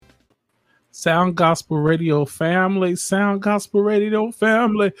Sound Gospel Radio family, Sound Gospel Radio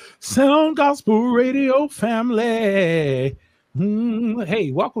family, Sound Gospel Radio family.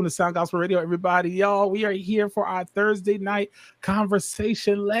 Hey, welcome to Sound Gospel Radio, everybody. Y'all, we are here for our Thursday night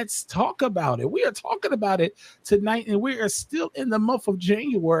conversation. Let's talk about it. We are talking about it tonight, and we are still in the month of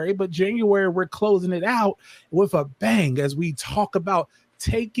January, but January, we're closing it out with a bang as we talk about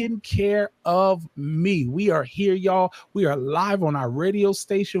taking care of me. We are here, y'all. We are live on our radio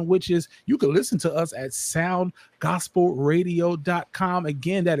station, which is, you can listen to us at soundgospelradio.com.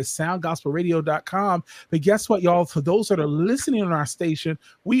 Again, that is soundgospelradio.com. But guess what, y'all? For those that are listening on our station,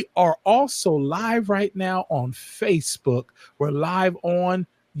 we are also live right now on Facebook. We're live on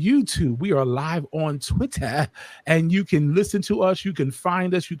YouTube. We are live on Twitter, and you can listen to us. You can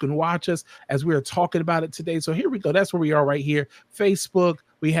find us. You can watch us as we are talking about it today. So here we go. That's where we are right here. Facebook.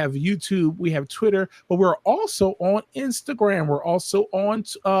 We have YouTube. We have Twitter, but we're also on Instagram. We're also on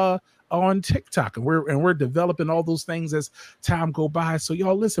TikTok, and we're developing all those things as time go by. So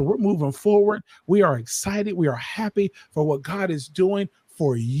y'all listen, we're moving forward. We are excited. We are happy for what God is doing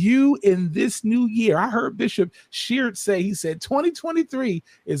for you in this new year. I heard Bishop Sheard say, he said, 2023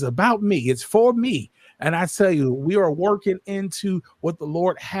 is about me. It's for me. And I tell you, we are working into what the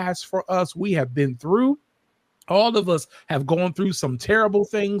Lord has for us. We have been through. All of us have gone through some terrible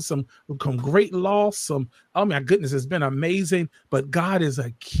things, some great loss, oh my goodness, it's been amazing. But God is a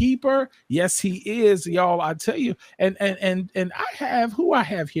keeper. Yes, He is, y'all. I tell you, and I have who I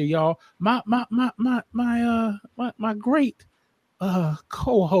have here, y'all. My great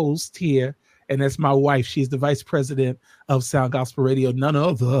co-host here, and that's my wife. She's the vice president of Sound Gospel Radio, none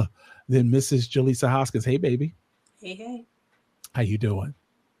other than Mrs. Jaleesa Hoskins. Hey, baby. Hey. How you doing?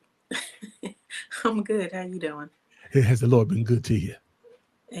 I'm good. How you doing? Has the Lord been good to you?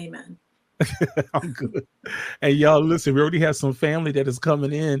 Amen. I'm good. And y'all, listen, we already have some family that is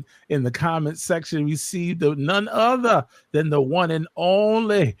coming in the comment section. We see none other than the one and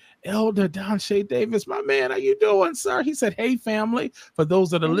only Elder Don Shay Davis. My man, how you doing, sir? He said, hey, family. For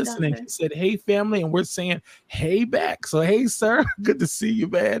those that are listening, he said, hey, family. And we're saying, hey, back. So, hey, sir, good to see you,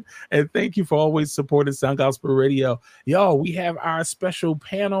 man. And thank you for always supporting Sound Gospel Radio. Y'all, we have our special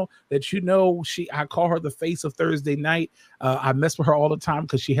panel that I call her the face of Thursday night. I mess with her all the time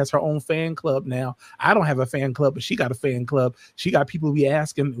because she has her own fan club now. I don't have a fan club, but she got a fan club. She got people be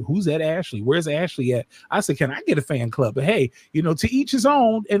asking, who's that Ashley? Where's Ashley at? I said, can I get a fan club? But hey, to each his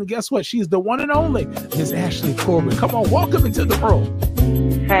own. And guess what? She's the one and only Miss Ashley Corbin. Come on, welcome into the room.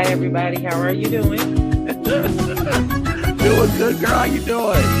 Hi, everybody. How are you doing? Doing good, girl. How you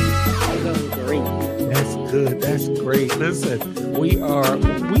doing? I'm doing great. That's good. That's great. Listen, we have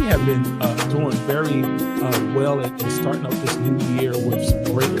been doing very well at starting up this new year with some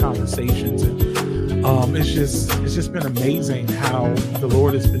great conversations, and it's just been amazing how the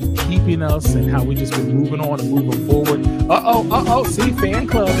Lord has been keeping us and how we just been moving on and moving forward. See, fan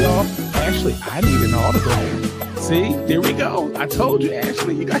club, y'all. Ashley, I need an autograph. See, there we go. I told you,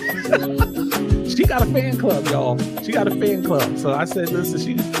 Ashley, you got. She got a fan club, y'all. She got a fan club. So I said, listen,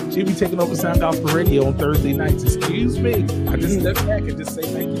 she'll be taking over Sound Gospel Radio on Thursday nights. Excuse me. I just step back and just say,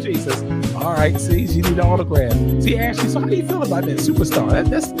 thank you, Jesus. All right, see, she need an autograph. See, Ashley, so how do you feel about that? Superstar.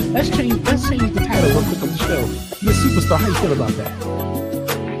 Let's change the title real quick of the show. Miss Superstar, how you feel about that?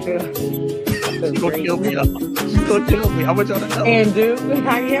 She's going to kill me, y'all. She's going to kill me. I want y'all to know. And do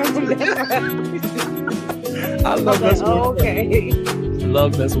I am. I love messing with okay.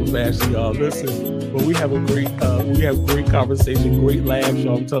 Love messing with Ashley, y'all. Listen, but we have great conversation, great laughs,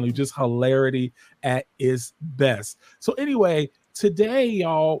 y'all. I'm telling you, just hilarity at its best. So anyway, today,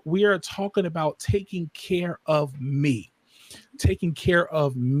 y'all, we are talking about taking care of me. Taking care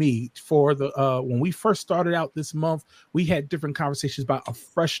of me. For the when we first started out this month, we had different conversations about a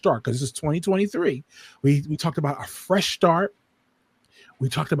fresh start because this is 2023. We talked about a fresh start. We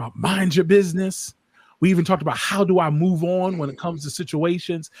talked about mind your business. We even talked about how do I move on when it comes to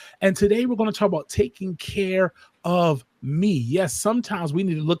situations. And today we're going to talk about taking care of me. Yes, sometimes we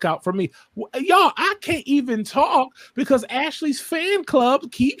need to look out for me. Y'all, I can't even talk because Ashley's fan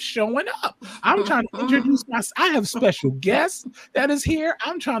club keeps showing up. I'm trying to introduce myself. I have special guests that is here.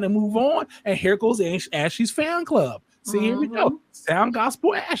 I'm trying to move on. And here goes Ashley's fan club. See, here we go. Sound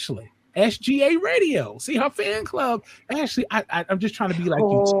Gospel Ashley. SGA Radio. See her fan club. Ashley, I'm just trying to be like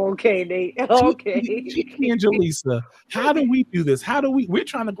you. Okay, Nate. Okay. And Jaleesa, how do we do this? We're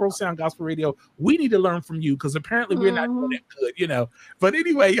trying to grow Sound Gospel Radio. We need to learn from you because apparently we're not doing that good, But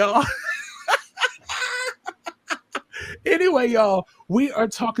anyway, y'all. We are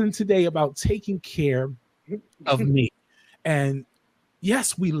talking today about taking care of me. And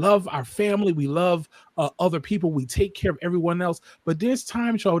yes, we love our family, we love other people, we take care of everyone else, but there's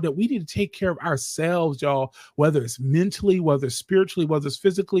times, y'all, that we need to take care of ourselves, y'all, whether it's mentally, whether it's spiritually, whether it's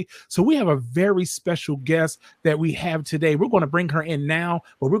physically. So we have a very special guest that we have today. We're going to bring her in now,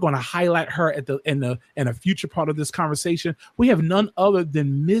 but we're going to highlight her at the in a future part of this conversation. We have none other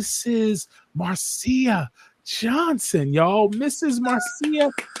than Mrs. Marcia Johnson, y'all. Mrs. Marcia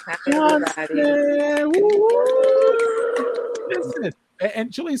Hi, Johnson. everybody. Woo! Listen,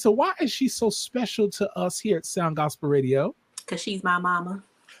 and Julie, so why is she so special to us here at Sound Gospel Radio? Because she's my mama.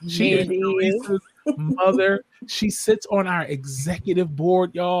 She is Indeed. Jaleesa's mother. She sits on our executive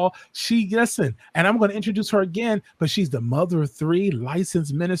board, y'all. Listen, and I'm going to introduce her again, but she's the mother of three,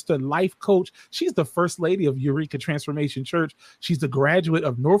 licensed minister, life coach. She's the first lady of Eureka Transformation Church. She's the graduate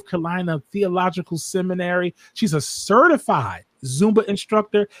of North Carolina Theological Seminary. She's a certified Zumba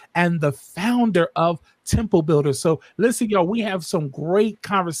instructor and the founder of Temple Builders. So listen, y'all, we have some great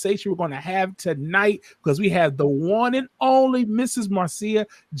conversation we're going to have tonight because we have the one and only Mrs. Marcia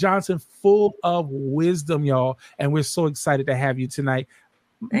Johnson, full of wisdom, y'all. And we're so excited to have you tonight.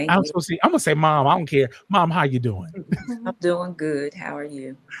 Thank I'm you. gonna say, Mom, I don't care. Mom, how you doing? I'm doing good. How are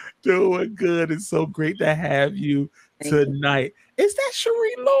you? Doing good. It's so great to have you Thank you. tonight. Is that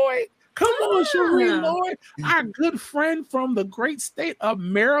Cherie Lloyd? Come on, Cherie Yeah. Lloyd, our good friend from the great state of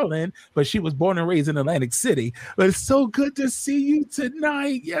Maryland, but she was born and raised in Atlantic City. But it's so good to see you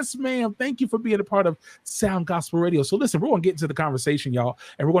tonight. Yes, ma'am. Thank you for being a part of Sound Gospel Radio. So listen, we're going to get into the conversation, y'all,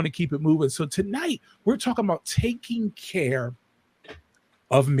 and we're going to keep it moving. So tonight, we're talking about taking care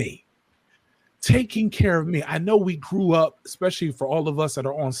of me. Taking care of me. I know we grew up, especially for all of us that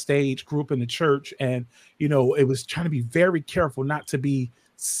are on stage, grew up in the church, and it was trying to be very careful not to be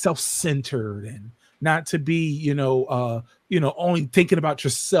self-centered and not to be, only thinking about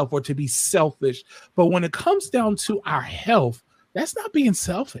yourself or to be selfish. But when it comes down to our health, that's not being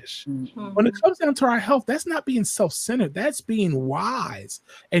selfish. Mhm. When it comes down to our health, that's not being self-centered. That's being wise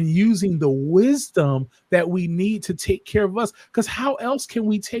and using the wisdom that we need to take care of us. Because how else can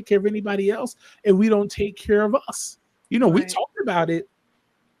we take care of anybody else if we don't take care of us? We Right. talked about it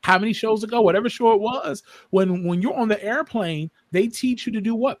how many shows ago, whatever show it was, when you're on the airplane, they teach you to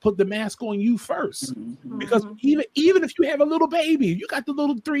do what? Put the mask on you first. Mhm. Because Mhm. even if you have a little baby, you got the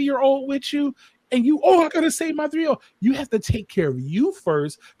little 3-year-old with you, and I gotta save my 3-year-old. You have to take care of you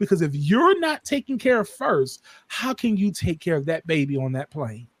first, because if you're not taking care of first, how can you take care of that baby on that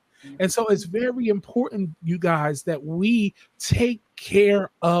plane? And so it's very important, you guys, that we take care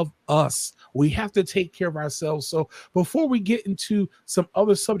of us. We have to take care of ourselves. So before we get into some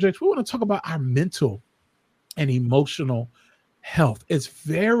other subjects, we want to talk about our mental and emotional health. It's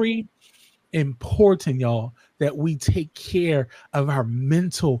very important, y'all, that we take care of our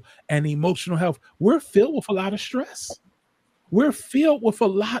mental and emotional health. We're filled with a lot of stress. We're filled with a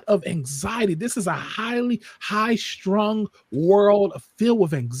lot of anxiety. This is a highly high-strung world filled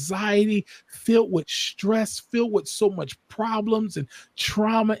with anxiety, filled with stress, filled with so much problems and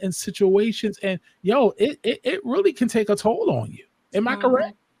trauma and situations. And it really can take a toll on you. Am I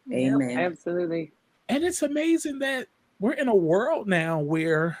correct? Yep. Amen. Absolutely. And it's amazing that we're in a world now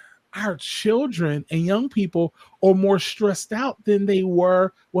where our children and young people are more stressed out than they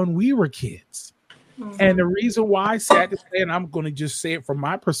were when we were kids. And the reason why, sad to say, and I'm going to just say it from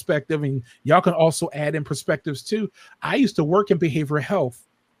my perspective, and y'all can also add in perspectives too. I used to work in behavioral health.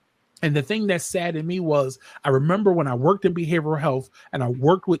 And the thing that saddened me was I remember when I worked in behavioral health and I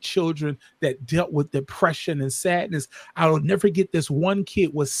worked with children that dealt with depression and sadness. I will never forget, this one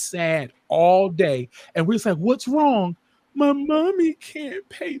kid was sad all day. And we was like, what's wrong? My mommy can't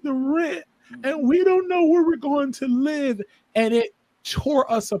pay the rent and we don't know where we're going to live. And it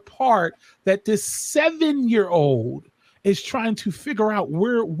tore us apart that this 7-year-old is trying to figure out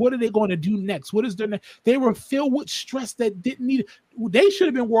what are they going to do next? What is their next? They were filled with stress that didn't need. They should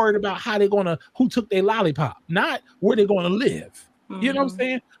have been worried about who took their lollipop, not where they're going to live. You know what I'm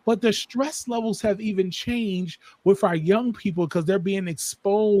saying? But the stress levels have even changed with our young people because they're being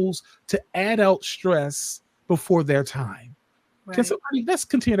exposed to adult stress before their time. Right. Can somebody, let's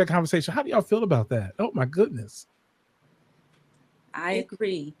continue that conversation. How do y'all feel about that? Oh my goodness. I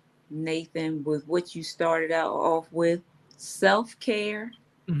agree, Nathan, with what you started out off with. Self-care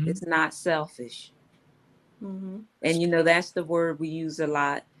Mhm. is not selfish. Mhm. And that's the word we use a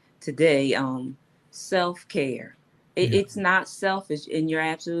lot today. Self-care. Yeah. It's not selfish, and you're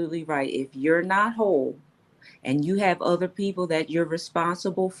absolutely right. If you're not whole and you have other people that you're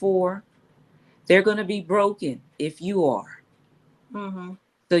responsible for, they're going to be broken if you are. Mhm.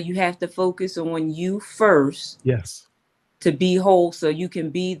 So you have to focus on you first Yes. to be whole, so you can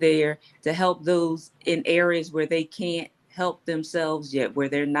be there to help those in areas where they can't help themselves yet, where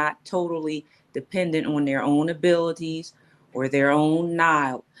they're not totally dependent on their own abilities or their own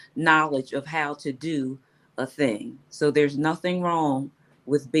knowledge of how to do a thing. So there's nothing wrong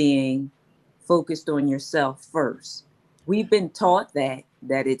with being focused on yourself first. We've been taught that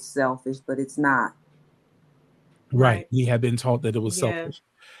it's selfish, but it's not. Right. We have been taught that it was selfish.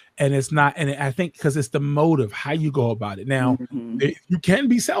 And it's not. And I think because it's the motive, how you go about it. Now, you can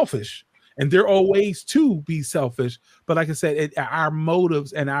be selfish, and there are ways to be selfish. But like I said, our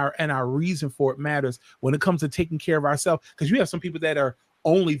motives and our reason for it matters when it comes to taking care of ourselves. Because you have some people that are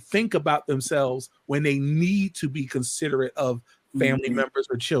only think about themselves when they need to be considerate of family members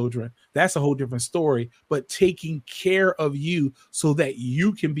or children. That's a whole different story. But taking care of you so that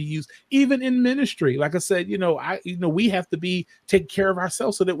you can be used, even in ministry. Like I said, we have to take care of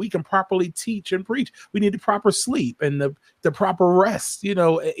ourselves so that we can properly teach and preach. We need the proper sleep and the proper rest.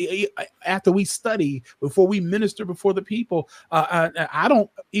 After we study, before we minister before the people. I don't,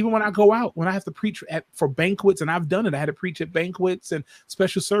 even when I go out, when I have to preach for banquets, and I've done it, I had to preach at banquets and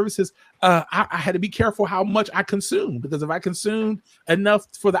special services. I had to be careful how much I consume, because if I consume enough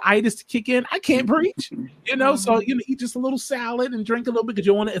for the itis to kick in, I can't preach, so eat just a little salad and drink a little bit because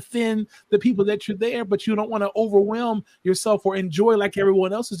you don't want to offend the people that you're there, but you don't want to overwhelm yourself or enjoy like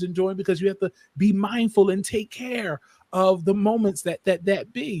everyone else is enjoying, because you have to be mindful and take care of the moments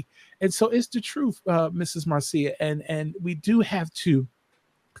that be. And so it's the truth, Mrs. Marcia, and we do have to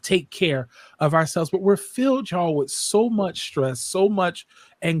take care of ourselves, but we're filled, y'all, with so much stress, so much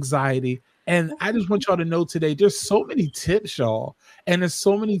anxiety. And I just want y'all to know today, there's so many tips, y'all, and there's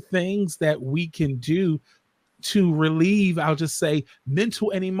so many things that we can do to relieve, I'll just say,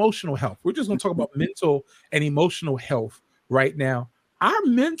 mental and emotional health. We're just going to talk about mental and emotional health right now. Our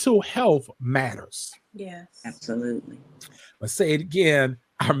mental health matters. Yes. Absolutely. Let's say it again.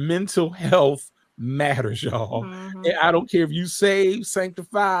 Our mental health matters, y'all. And I don't care if you saved,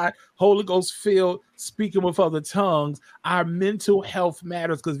 sanctified, Holy Ghost filled, speaking with other tongues. Our mental health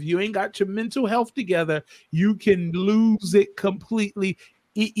matters, because if you ain't got your mental health together, you can lose it completely.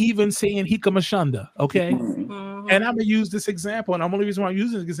 Even saying hikamashanda, okay? And I'm gonna use this example, and I'm only reason why I'm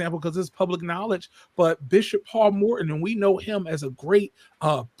using this example because it's public knowledge. But Bishop Paul Morton, and we know him as a great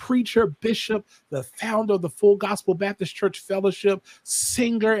preacher, bishop, the founder of the Full Gospel Baptist Church Fellowship,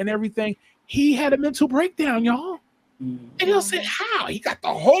 singer, and everything. He had a mental breakdown, y'all. And you'll say, how? He got the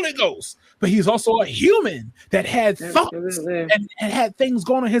Holy Ghost, but he's also a human that had thoughts and had things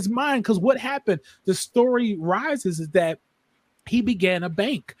going on in his mind. Because what happened, the story rises, is that he began a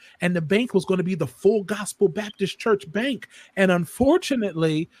bank, and the bank was going to be the Full Gospel Baptist Church Bank. And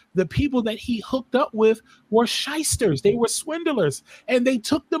unfortunately, the people that he hooked up with were shysters. They were swindlers, and they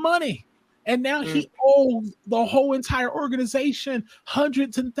took the money. And now he owed the whole entire organization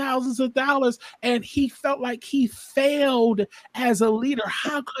hundreds and thousands of dollars. And he felt like he failed as a leader.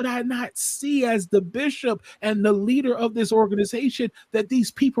 How could I not see, as the bishop and the leader of this organization, that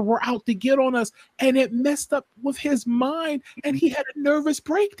these people were out to get on us? And it messed up with his mind, and he had a nervous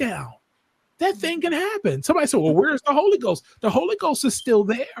breakdown. That thing can happen. Somebody said, well, where's the Holy Ghost? The Holy Ghost is still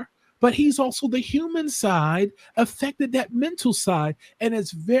there. But he's also the human side, affected that mental side. And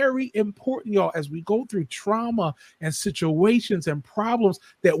it's very important, y'all, as we go through trauma and situations and problems,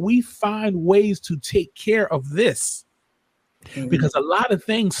 that we find ways to take care of this. Because a lot of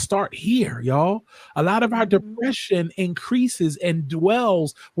things start here, y'all. A lot of our depression increases and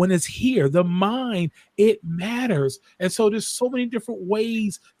dwells when it's here. The mind, it matters. And so there's so many different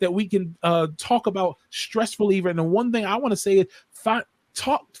ways that we can talk about stress reliever. And the one thing I want to say is find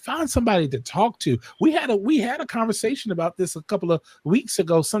somebody to talk to. We had a conversation about this a couple of weeks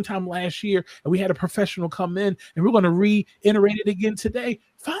ago, sometime last year, and we had a professional come in, and we're going to reiterate it again today.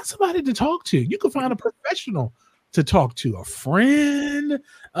 Find somebody to talk to. You can find a professional to talk to, a friend,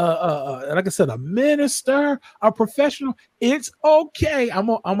 like I said, a minister, a professional. It's okay. I'm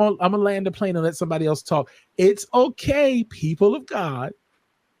gonna land the plane and let somebody else talk. It's okay, people of God,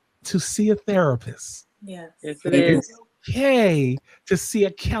 to see a therapist. Yes. Yes, it is. It's okay to see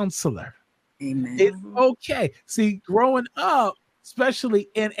a counselor. Amen. It's okay. See, growing up, especially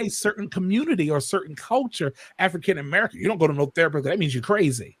in a certain community or certain culture, African American, you don't go to no therapist. That means you're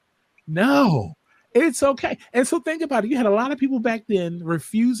crazy. No, it's okay. And so think about it. You had a lot of people back then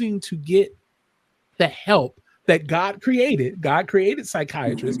refusing to get the help that God created. God created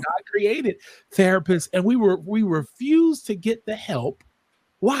psychiatrists. God created therapists, and we refused to get the help.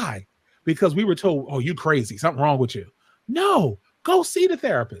 Why? Because we were told, "Oh, you crazy? Something wrong with you." No, go see the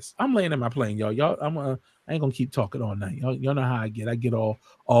therapist. I'm laying in my plane, y'all. I ain't gonna keep talking all night. Y'all know how I get. I get all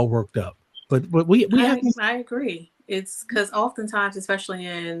worked up. But we have. I agree. It's because oftentimes, especially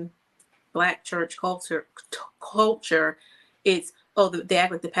in Black church culture, it's they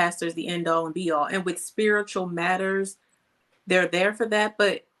act like the pastor is the end all and be all. And with spiritual matters, they're there for that.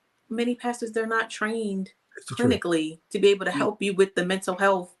 But many pastors, they're not trained clinically to be able to help you with the mental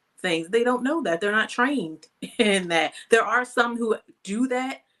health things. They don't know that. They're not trained in that. There are some who do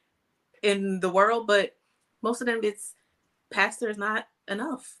that in the world, but most of them, it's pastor is not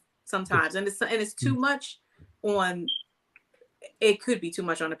enough sometimes. And it's too much on, it could be too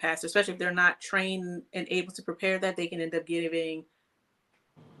much on a pastor, especially if they're not trained and able to prepare that. They can end up giving,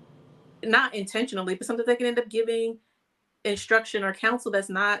 not intentionally, but sometimes they can end up giving instruction or counsel that's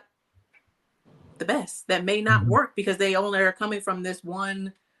not the best, that may not work because they only are coming from this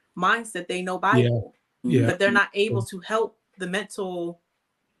one mindset. They know Bible, but they're not able to help the mental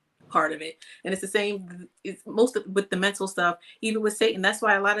part of it. And it's the same, it's with the mental stuff, even with Satan. That's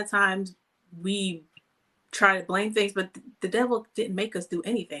why a lot of times we try to blame things, but the devil didn't make us do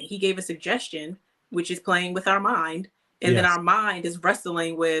anything. He gave a suggestion, which is playing with our mind. And then our mind is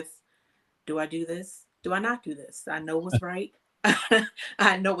wrestling with, do I do this? Do I not do this? I know what's right.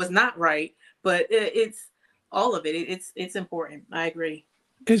 I know what's not right, but it's all of it. It's important. I agree.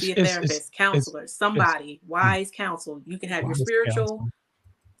 Be a therapist, counselor, somebody, wise counsel. You can have your spiritual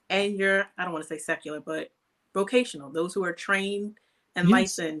and your, I don't want to say secular, but vocational, those who are trained and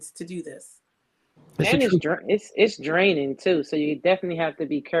licensed to do this. And it's draining too. So you definitely have to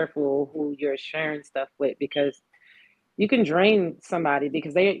be careful who you're sharing stuff with, because you can drain somebody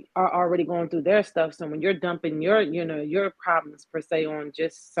because they are already going through their stuff. So when you're dumping your problems per se on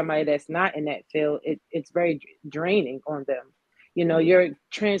just somebody that's not in that field, it's very draining on them. You're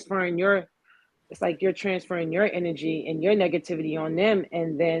transferring it's like you're transferring your energy and your negativity on them,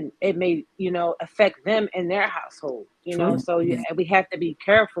 and then it may, affect them and their household, so we have to be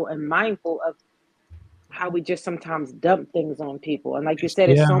careful and mindful of how we just sometimes dump things on people. And like you said,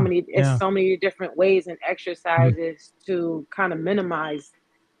 it's so many different ways and exercises to kind of minimize,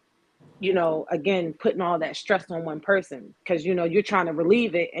 again, putting all that stress on one person, because, you're trying to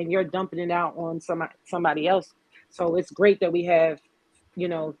relieve it and you're dumping it out on somebody else. So it's great that we have,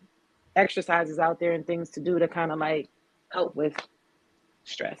 exercises out there and things to do to kind of like help with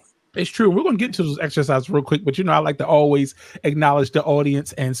stress. It's true. We're going to get to those exercises real quick, but I like to always acknowledge the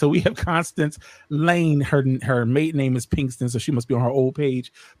audience. And so we have Constance Lane. Her maiden name is Pinkston, so she must be on her old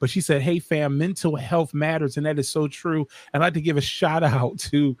page. But she said, "Hey fam, mental health matters," and that is so true. I'd like to give a shout out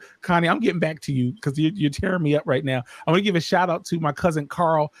to Connie. I'm getting back to you because you're tearing me up right now. I want to give a shout out to my cousin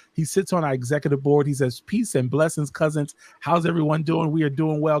Carl. He sits on our executive board. He says, "Peace and blessings, cousins. How's everyone doing? We are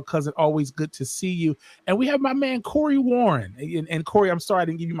doing well, cousin. Always good to see you." And we have my man Corey Warren. And Corey, I'm sorry I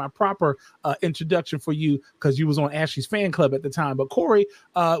didn't give you my proper introduction for you because you was on Ashley's fan club at the time. But Corey,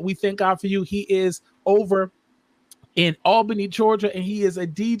 we thank God for you. He is over in Albany, Georgia, and he is a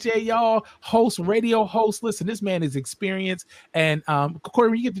DJ, y'all, radio host. Listen, this man is experienced. And Corey,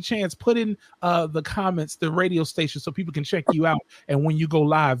 when you get the chance, put in the comments the radio station so people can check you out and when you go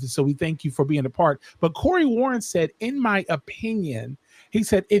live. So we thank you for being a part. But Corey Warren said, in my opinion, he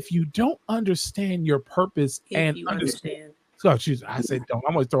said, if you don't understand your purpose and understand. So I said, don't.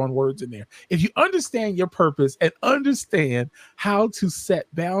 I'm always throwing words in there. If you understand your purpose and understand how to set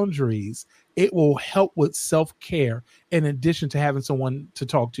boundaries, it will help with self-care in addition to having someone to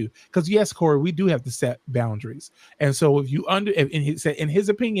talk to. Because yes, Corey, we do have to set boundaries. And so if you he said, in his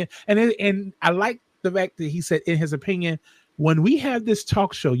opinion, and I like the fact that he said, in his opinion, when we have this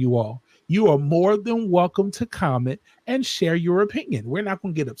talk show, you are more than welcome to comment and share your opinion. We're not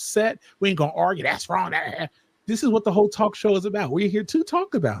going to get upset. We ain't going to argue. That's wrong. This is what the whole talk show is about. We're here to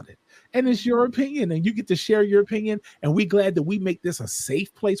talk about it. And it's your opinion, and you get to share your opinion. And we're glad that we make this a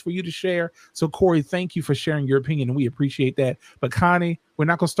safe place for you to share. So, Corey, thank you for sharing your opinion, and we appreciate that. But, Connie, we're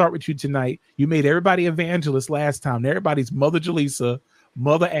not going to start with you tonight. You made everybody evangelist last time. Everybody's Mother Jaleesa,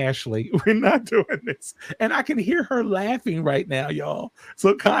 Mother Ashley. We're not doing this. And I can hear her laughing right now, y'all.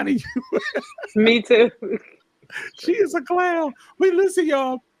 So, Connie. Me too. She is a clown. Wait, listen,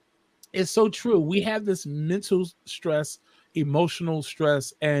 y'all. It's so true. We have this mental stress, emotional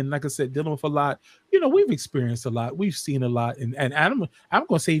stress, and like I said, dealing with a lot. We've experienced a lot. We've seen a lot. And I'm going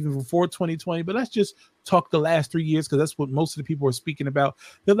to say even before 2020, but let's just talk the last 3 years because that's what most of the people are speaking about.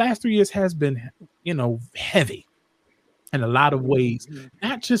 The last 3 years has been, heavy in a lot of ways,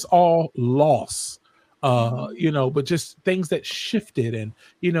 not just all loss. But just things that shifted and,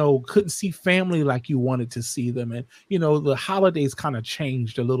 couldn't see family like you wanted to see them. And, the holidays kind of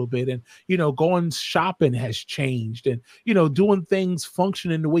changed a little bit and, going shopping has changed and, doing things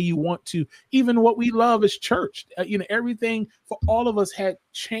functioning the way you want to. Even what we love is church. Everything for all of us had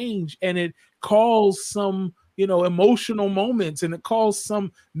changed, and it caused some, emotional moments, and it caused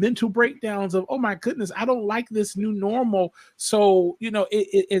some mental breakdowns of, oh my goodness, I don't like this new normal. So,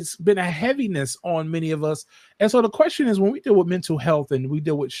 it's been a heaviness on many of us. And so the question is, when we deal with mental health and we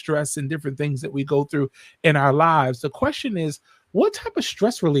deal with stress and different things that we go through in our lives, the question is, what type of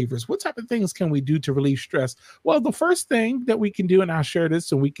stress relievers, what type of things can we do to relieve stress? Well, the first thing that we can do, and I'll share this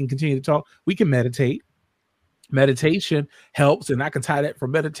so we can continue to talk, we can meditate. Meditation helps, and I can tie that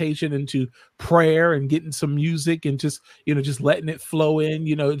from meditation into prayer and getting some music and just letting it flow in.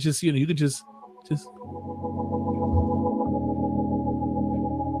 You can just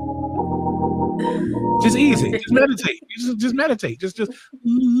easy. Just meditate. Just meditate. Just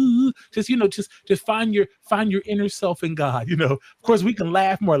find your inner self in God. Of course, we can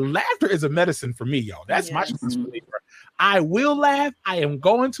laugh more. Laughter is a medicine for me, y'all. That's my stress reliever. I will laugh. I am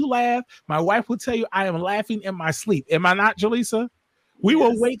going to laugh. My wife will tell you I am laughing in my sleep. Am I not, Jaleesa? We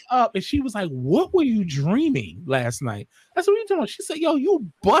will wake up and she was like, what were you dreaming last night? I said, what are you doing? She said, yo, you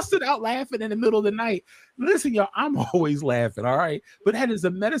busted out laughing in the middle of the night. Listen, y'all, I'm always laughing, all right? But that is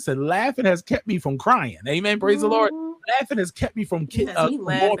a medicine. Laughing has kept me from crying. Amen. Praise the Lord. Laughing has kept me from we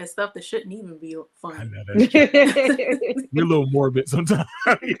laugh at stuff that shouldn't even be funny. I know that. We're a little morbid sometimes.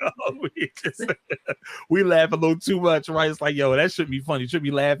 We laugh a little too much, right? It's like, yo, that shouldn't be funny. You should be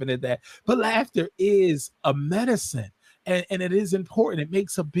laughing at that. But laughter is a medicine. And it is important. It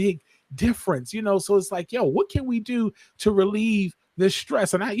makes a big difference, so it's like, yo, what can we do to relieve this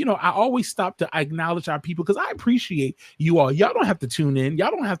stress? And I always stop to acknowledge our people, because I appreciate you all. Y'all don't have to tune in.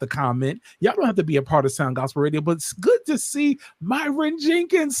 Y'all don't have to comment. Y'all don't have to be a part of Sound Gospel Radio, but it's good to see Myron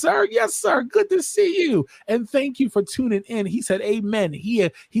Jenkins, sir. Yes, sir. Good to see you. And thank you for tuning in. He said, amen.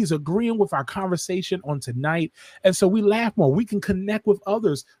 He's agreeing with our conversation on tonight. And so we laugh more. We can connect with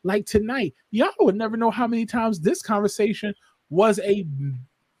others. Like tonight, y'all would never know how many times this conversation was a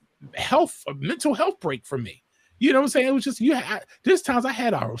mental health break for me. You know what I'm saying? It was just, there's times I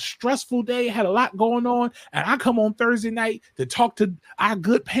had a stressful day, had a lot going on, and I come on Thursday night to talk to our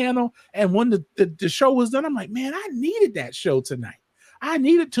good panel. And when the show was done, I'm like, man, I needed that show tonight. I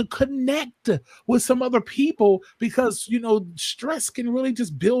needed to connect with some other people, because, stress can really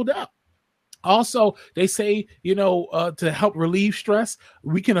just build up. Also, they say, to help relieve stress,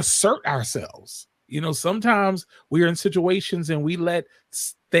 we can assert ourselves. Sometimes we're in situations and we let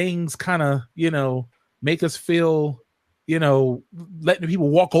things kind of, make us feel, letting people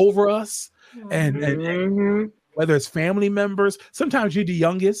walk over us, and whether it's family members. Sometimes you're the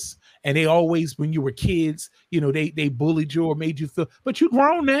youngest, and they always, when you were kids, they bullied you or made you feel, but you're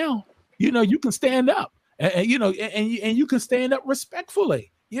grown now. You can stand up, and you can stand up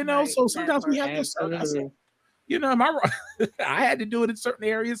respectfully. Right. So sometimes we have to assert ourselves. Am I right? I had to do it in certain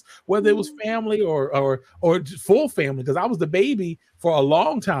areas, whether it was family or full family, because I was the baby for a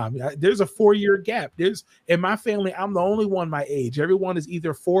long time. There's a 4-year gap. In my family, I'm the only one my age. Everyone is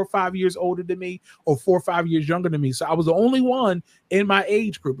either 4 or 5 years older than me or 4 or 5 years younger than me. So I was the only one in my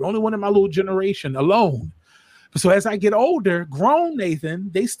age group, the only one in my little generation alone. So as I get older, grown Nathan,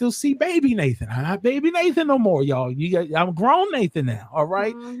 they still see baby Nathan. I'm not baby Nathan no more, y'all. I'm grown Nathan now, all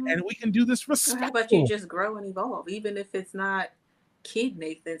right? And we can do this respectful. How about you just grow and evolve, even if it's not kid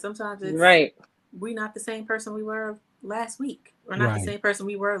Nathan? Sometimes it's right. We're not the same person we were last week. We're not the same person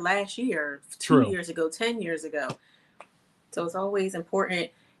we were last year, 2 years ago, 10 years ago. So it's always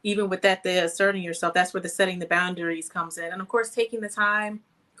important, even with that, the asserting yourself. That's where the setting the boundaries comes in. And of course, taking the time,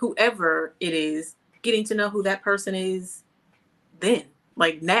 whoever it is, getting to know who that person is then,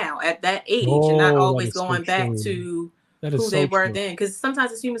 like now at that age, and not always going back to who they were then. Because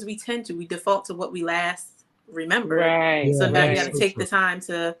sometimes as humans, we default to what we last remember. Right. So now you got to take the time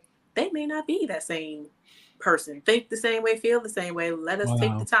to, they may not be that same person. Think the same way, feel the same way. Let us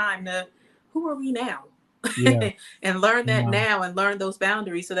take the time to, who are we now? And learn that now, and learn those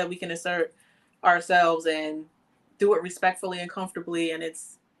boundaries so that we can assert ourselves and do it respectfully and comfortably, and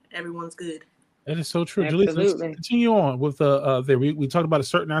everyone's good. That is so true. Jaleesa, let's continue on with we talked about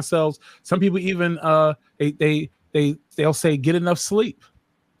asserting ourselves. Some people even they'll say get enough sleep.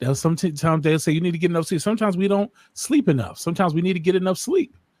 Sometimes they'll say you need to get enough sleep. Sometimes we don't sleep enough. Sometimes we need to get enough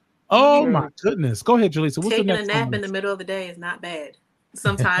sleep. Oh my goodness. Go ahead, Jaleesa. Taking a nap in the middle of the day is not bad.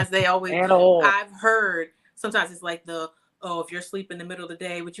 Sometimes they always I've heard sometimes it's like if you're sleeping in the middle of the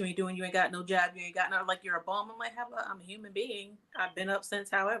day, what you ain't doing, you ain't got no job, you ain't got no, like you're a bum. I'm like, I'm a human being. I've been up since,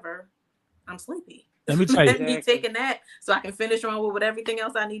 however, I'm sleepy. Let me tell you. Let me take a nap so I can finish on with everything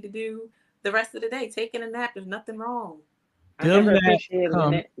else I need to do the rest of the day. Taking a nap, there's nothing wrong. Them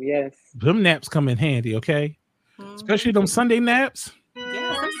naps come in handy, okay? Especially them Sunday naps.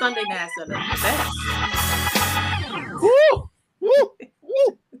 Yeah, them Sunday naps are the best. Woo! Woo!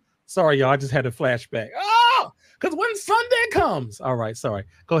 Woo! Sorry, y'all. I just had a flashback. Oh! Because when Sunday comes, all right, sorry.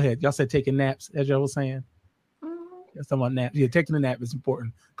 Go ahead. Y'all said taking naps, as y'all was saying. That's talking about naps. Yeah, taking a nap is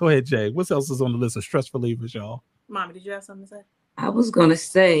important. Go ahead, Jay. What else is on the list of stress relievers, y'all? Mommy, did you have something to say? I was going to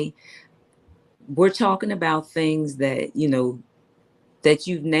say, we're talking about things that, you know, that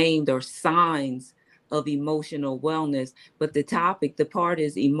you've named are signs of emotional wellness. But the part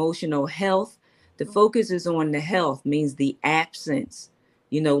is emotional health. The focus is on the health, means the absence,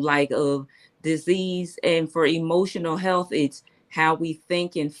 you know, like of disease. And for emotional health, it's how we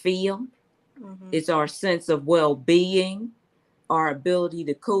think and feel. It's our sense of well-being, our ability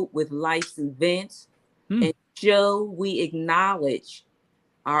to cope with life's events, and show we acknowledge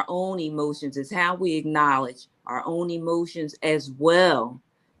our own emotions. Is how we acknowledge our own emotions as well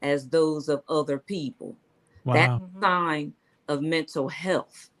as those of other people. Wow. That's a sign of mental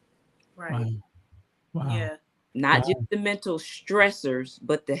health. Right. Wow. Yeah. Not just the mental stressors,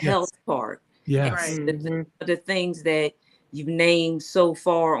 but the health part. Yes. Right. The things that you've named so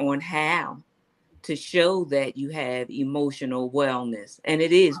far on how to show that you have emotional wellness. And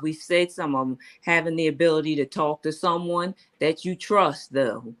it is, we've said some of them, having the ability to talk to someone that you trust,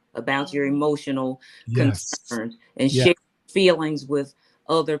 though, about your emotional concerns and share feelings with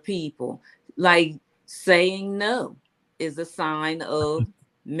other people. Like saying no is a sign of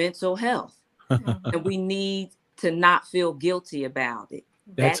mental health. And we need to not feel guilty about it.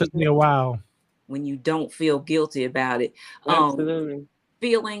 That took me a while. When you don't feel guilty about it. Absolutely.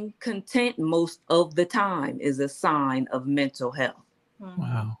 Feeling content most of the time is a sign of mental health.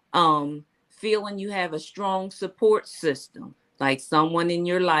 Wow. Feeling you have a strong support system, like someone in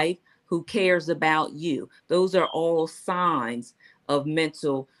your life who cares about you. Those are all signs of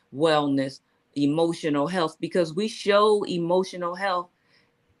mental wellness, emotional health, because we show emotional health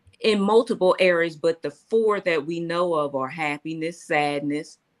in multiple areas, but the 4 that we know of are happiness,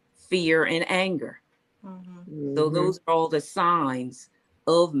 sadness, fear, and anger. So those are all the signs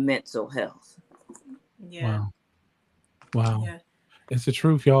of mental health. Yeah. Wow. Yeah. It's the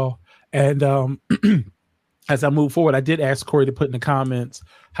truth, y'all. And as I move forward, I did ask Corey to put in the comments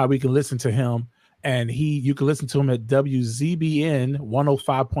how we can listen to him. And you can listen to him at WZBN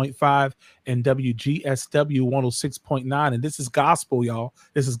 105.5 and WGSW 106.9. And this is gospel, y'all.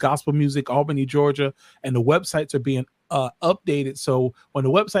 This is gospel music, Albany, Georgia. And the websites are being updated. So when the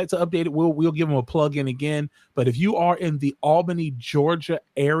websites are updated, we'll give them a plug in again. But if you are in the Albany, Georgia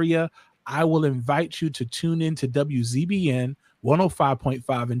area, I will invite you to tune in to WZBN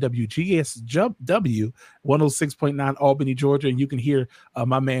 105.5 and WGSW 106.9 Albany, Georgia. And you can hear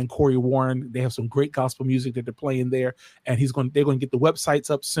my man Corey Warren. They have some great gospel music that they're playing there, and they're going to get the websites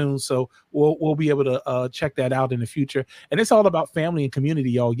up soon. So we'll be able to check that out in the future. And it's all about family and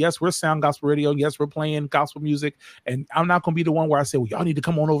community, y'all. Yes, we're Sound Gospel Radio. Yes, we're playing gospel music. And I'm not going to be the one where I say, well, y'all need to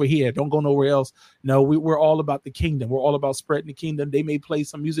come on over here. Don't go nowhere else. No, we're all about the kingdom. We're all about spreading the kingdom. They may play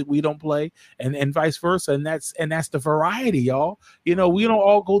some music we don't play, and vice versa. And that's the variety, y'all. You know, we don't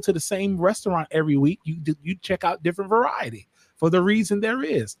all go to the same restaurant every week. You check out different variety for the reason there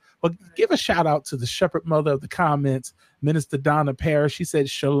is. But give a shout out to the shepherd mother of the comments, Minister Donna Parrish. She said,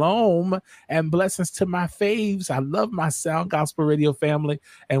 shalom and blessings to my faves. I love my Sound Gospel Radio family,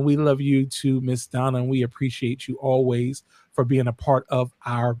 and we love you too, Miss Donna, and we appreciate you always for being a part of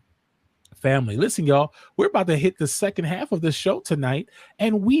our family. Listen, y'all, we're about to hit the second half of the show tonight,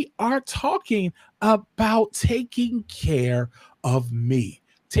 and we are talking about taking care of me.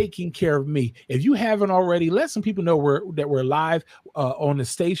 Taking care of me. If you haven't already, let some people know that we're live on the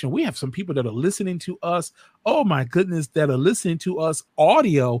station. We have some people that are listening to us. Oh my goodness, that are listening to us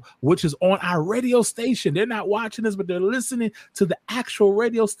audio, which is on our radio station. They're not watching us, but they're listening to the actual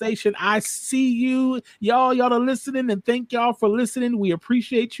radio station. I see you, y'all are listening, and thank y'all for listening. We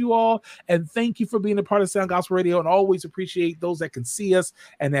appreciate you all, and thank you for being a part of Sound Gospel Radio, and always appreciate those that can see us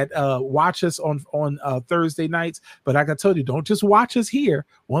and that watch us on Thursday nights. But like I told you, don't just watch us here.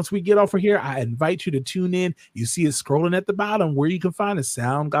 Once we get off of here, I invite you to tune in. You see it scrolling at the bottom where you can find it,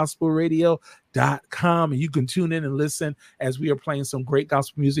 soundgospelradio.com, and you can tune in and listen as we are playing some great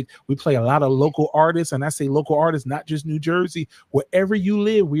gospel music. We play a lot of local artists, and I say local artists, not just New Jersey. Wherever you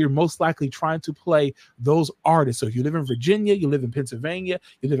live, we are most likely trying to play those artists. So if you live in Virginia, you live in Pennsylvania,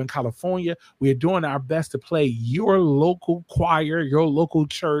 you live in California, we are doing our best to play your local choir, your local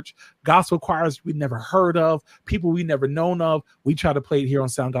church, gospel choirs we never heard of, people we never known of. We try to play it here on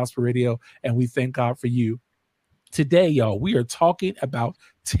Sound Gospel Radio, and we thank God for you. Today, y'all, we are talking about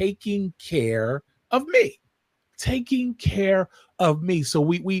taking care of me. Taking care of me. So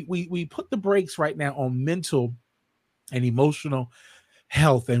we put the brakes right now on mental and emotional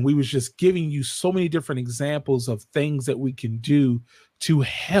health, and we was just giving you so many different examples of things that we can do to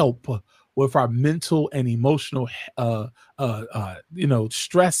help with our mental and emotional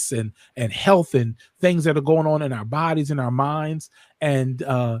stress and health and things that are going on in our bodies and our minds. And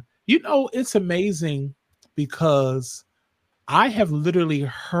it's amazing because I have literally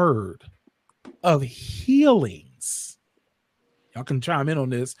heard of healings. Y'all can chime in on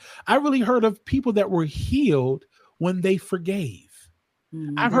this. I really heard of people that were healed when they forgave.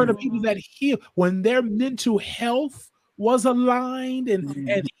 Mm-hmm. I've heard of people that healed when their mental health was aligned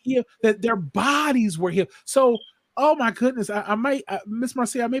and healed, that their bodies were healed. So, oh my goodness, I might, Miss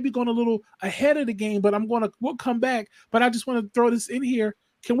Marcia, I may be going a little ahead of the game, but we'll come back. But I just want to throw this in here.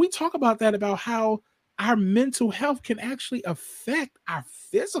 Can we talk about that, about how our mental health can actually affect our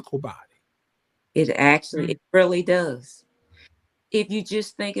physical body? It really does. If you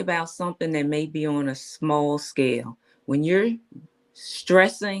just think about something that may be on a small scale, when you're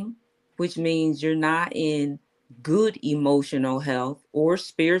stressing, which means you're not in good emotional health or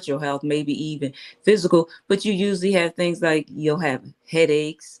spiritual health, maybe even physical, but you usually have things like you'll have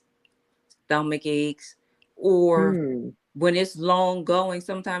headaches, stomach aches, or when it's long going,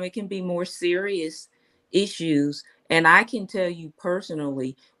 sometimes it can be more serious issues. And I can tell you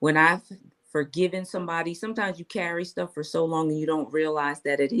personally, when I've forgiven somebody, sometimes you carry stuff for so long and you don't realize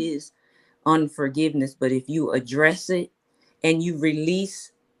that it is unforgiveness. But if you address it and you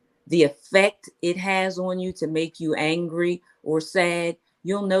release the effect it has on you to make you angry or sad,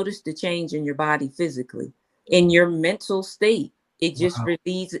 you'll notice the change in your body physically. In your mental state, it just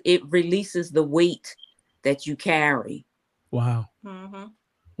releases the weight that you carry. Wow. Mm-hmm.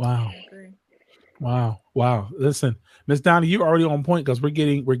 Wow. Wow. Listen, Miss Donna, you're already on point because we're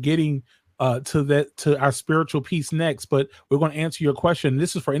getting to our spiritual piece next, but we're going to answer your question.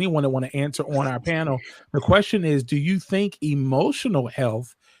 This is for anyone that want to answer on our panel. The question is, do you think emotional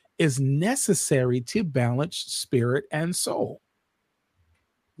health is necessary to balance spirit and soul?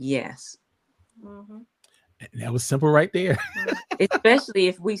 Yes. Mm-hmm. That was simple right there. Especially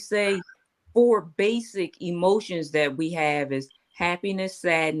if we say 4 basic emotions that we have is happiness,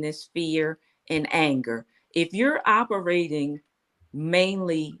 sadness, fear, and anger. If you're operating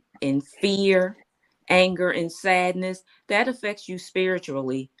mainly in fear, anger, and sadness, that affects you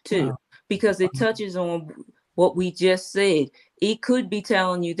spiritually too, because it touches on what we just said. It could be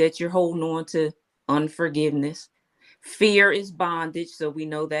telling you that you're holding on to unforgiveness. Fear is bondage, so we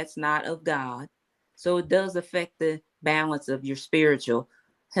know that's not of God. So it does affect the balance of your spiritual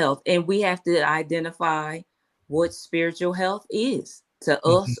health. And we have to identify what spiritual health is to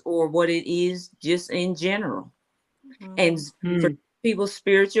us, or what it is just in general. And for people's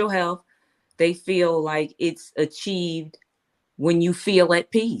spiritual health, they feel like it's achieved when you feel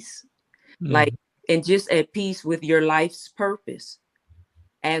at peace, like, and just at peace with your life's purpose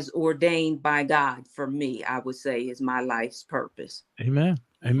as ordained by God. For me, I would say is my life's purpose. Amen.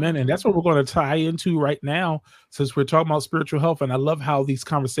 And that's what we're going to tie into right now, since we're talking about spiritual health. And I love how these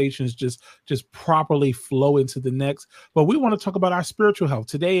conversations just properly flow into the next. But we want to talk about our spiritual health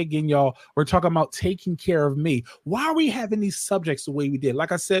today. Again, y'all, we're talking about taking care of me. Why are we having these subjects the way we did?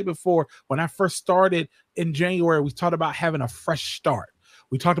 Like I said before, when I first started in January, we talked about having a fresh start.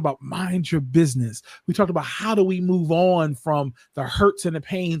 We talked about mind your business. We talked about how do we move on from the hurts and the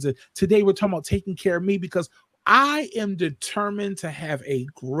pains. And today we're talking about taking care of me, because I am determined to have a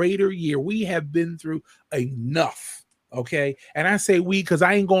greater year. We have been through enough. Okay. And I say we because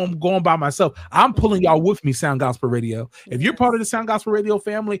I ain't going by myself. I'm pulling y'all with me, Sound Gospel Radio. If you're part of the Sound Gospel Radio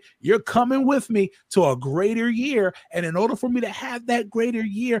family, you're coming with me to a greater year. And in order for me to have that greater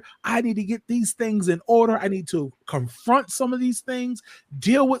year, I need to get these things in order. I need to confront some of these things,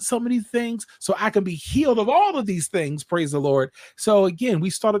 deal with some of these things, so I can be healed of all of these things. Praise the Lord. So again, we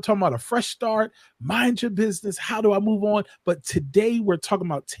started talking about a fresh start, mind your business. How do I move on? But today we're talking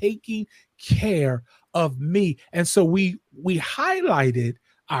about taking care of me. And so we highlighted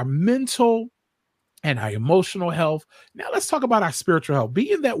our mental and our emotional health. Now let's talk about our spiritual health.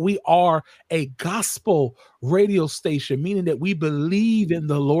 Being that we are a gospel radio station, meaning that we believe in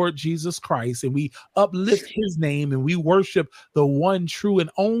the Lord Jesus Christ and we uplift his name and we worship the one true and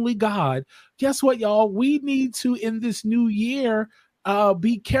only God. Guess what, y'all? We need to, in this new year,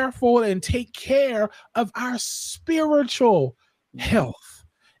 be careful and take care of our spiritual health.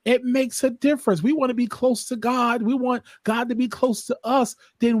 It makes a difference. We want to be close to God. We want God to be close to us.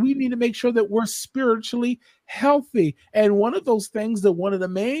 Then we need to make sure that we're spiritually healthy. And one of those things, one of the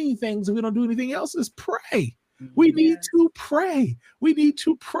main things, if we don't do anything else, is pray. We need to pray. We need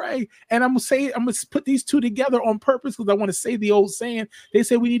to pray. And I'm going to put these two together on purpose because I want to say the old saying. They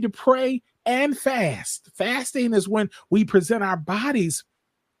say we need to pray and fast. Fasting is when we present our bodies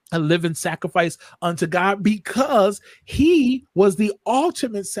a living sacrifice unto God, because he was the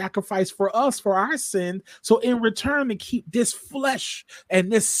ultimate sacrifice for us, for our sin. So in return, to keep this flesh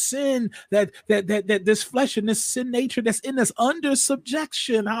and this sin, that this flesh and this sin nature that's in us under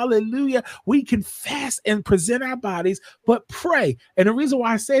subjection, hallelujah, we can fast and present our bodies, but pray. And the reason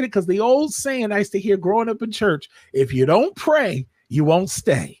why I say it, because the old saying I used to hear growing up in church, if you don't pray, you won't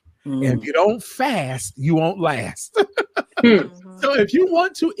stay. And if you don't fast, you won't last. So if you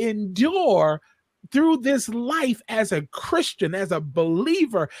want to endure through this life as a Christian, as a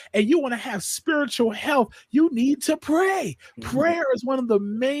believer, and you want to have spiritual health, you need to pray. Prayer is one of the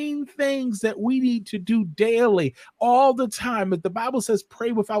main things that we need to do daily, all the time. But the Bible says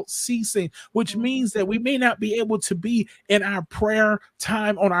pray without ceasing, which means that we may not be able to be in our prayer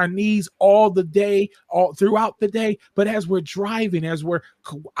time on our knees all the day, all throughout the day. But as we're driving, as we're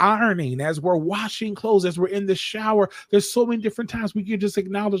ironing, as we're washing clothes, as we're in the shower, there's so many different times we can just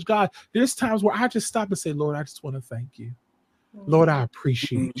acknowledge God. There's times where I just stop and say, Lord, I just want to thank you. Lord, I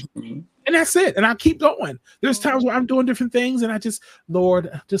appreciate you. And that's it. And I keep going. There's times where I'm doing different things and I just,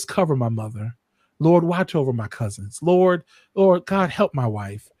 Lord, just cover my mother. Lord, watch over my cousins. Lord, God, help my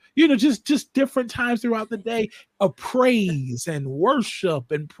wife. You know, just different times throughout the day of praise and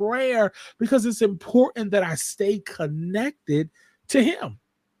worship and prayer, because it's important that I stay connected to him.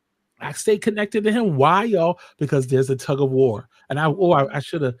 I stay connected to him. Why, y'all? Because there's a tug of war. And I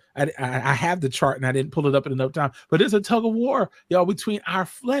should have, I have the chart and I didn't pull it up in enough time, but there's a tug of war, y'all, between our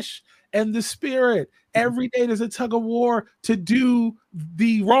flesh and the spirit. Every day there's a tug of war to do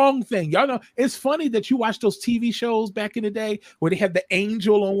the wrong thing. Y'all know, it's funny that you watch those TV shows back in the day where they have the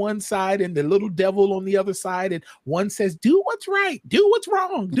angel on one side and the little devil on the other side. And one says, do what's right, do what's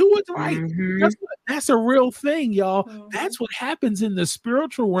wrong, do what's right. That's a real thing, y'all. That's what happens in the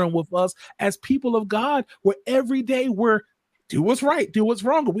spiritual realm with us as people of God, where every day we're do what's right, do what's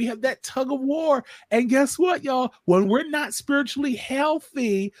wrong. We have that tug of war. And guess what, y'all? When we're not spiritually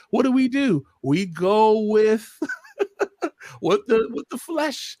healthy, what do? We go with what the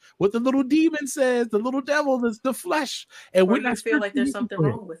flesh, what the little demon says, the little devil is the flesh. And we're not feel like there's something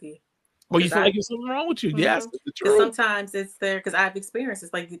wrong with you. Well, you feel like there's something wrong with you. Yes. Because sometimes it's there, because I've experienced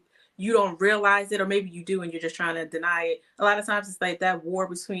it's like you don't realize it, or maybe you do and you're just trying to deny it. A lot of times it's like that war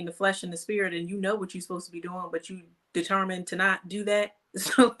between the flesh and the spirit, and you know what you're supposed to be doing, but you determined to not do that.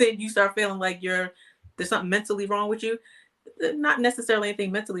 So then you start feeling like there's something mentally wrong with you. Not necessarily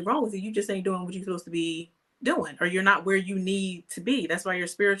anything mentally wrong with you. You just ain't doing what you're supposed to be doing, or you're not where you need to be. That's why your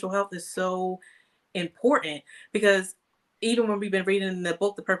spiritual health is so important, because even when we've been reading the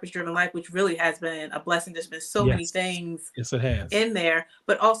book, The Purpose Driven Life, which really has been a blessing, there's been so many things it has in there,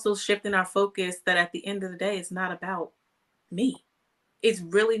 but also shifting our focus that at the end of the day, it's not about me. It's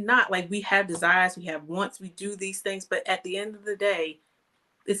really not. Like, we have desires, we have wants, we do these things, but at the end of the day,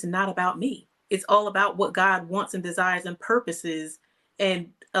 it's not about me. It's all about what God wants and desires and purposes. And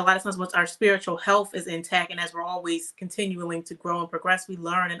a lot of times once our spiritual health is intact, and as we're always continuing to grow and progress, we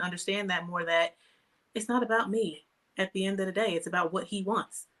learn and understand that more, that it's not about me. At the end of the day, it's about what he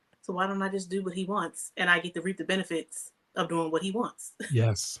wants. So why don't I just do what he wants, and I get to reap the benefits of doing what he wants?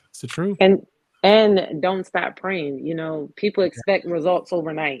 Yes, it's the truth. And don't stop praying. You know, people expect results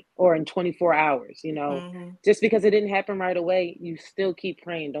overnight or in 24 hours, you know. Just because it didn't happen right away, you still keep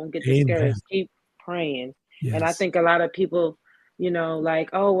praying. Don't get discouraged. Keep praying. Yes. And I think a lot of people, you know, like,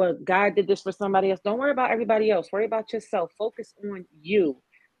 oh, well, God did this for somebody else. Don't worry about everybody else. Worry about yourself. Focus on you.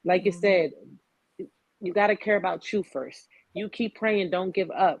 Like you said, you got to care about you first. You keep praying. Don't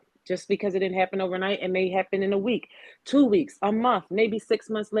give up. Just because it didn't happen overnight, it may happen in a week, 2 weeks, a month, maybe 6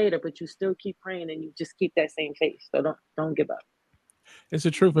 months later, but you still keep praying and you just keep that same faith. So don't give up. It's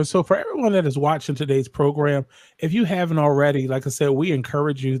the truth. And so for everyone that is watching today's program, if you haven't already, like I said, we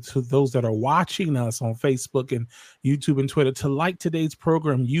encourage you, to those that are watching us on Facebook and YouTube and Twitter, to like today's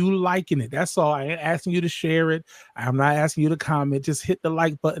program. You liking it. That's all. I ain't asking you to share it. I'm not asking you to comment. Just hit the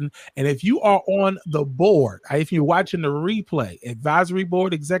like button. And if you are on the board, if you're watching the replay, advisory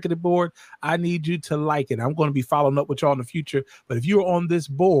board, executive board, I need you to like it. I'm going to be following up with y'all in the future. But if you're on this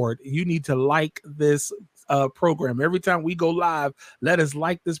board, you need to like this program. Every time we go live, let us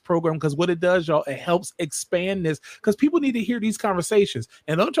like this program, because what it does, y'all, it helps expand this, because people need to hear these conversations.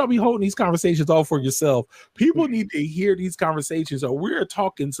 And don't y'all be holding these conversations all for yourself. People need to hear these conversations, or we're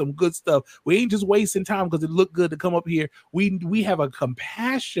talking some good stuff. We ain't just wasting time because it looked good to come up here. We have a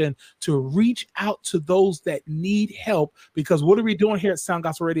compassion to reach out to those that need help, because what are we doing here at Sound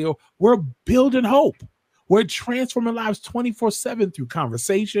Gospel Radio? We're building hope. We're transforming lives 24/7 through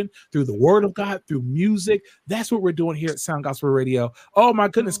conversation, through the word of God, through music. That's what we're doing here at Sound Gospel Radio. Oh my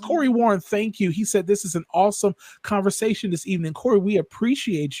goodness. Corey Warren, thank you. He said this is an awesome conversation this evening. Corey, we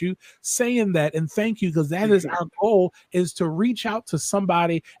appreciate you saying that, and thank you, because that is our goal, is to reach out to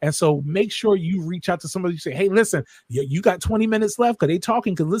somebody. And so make sure you reach out to somebody. You say, hey, listen, you got 20 minutes left, because they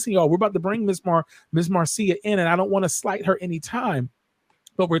talking. Because listen, y'all, we're about to bring Miss Marcia in, and I don't want to slight her anytime.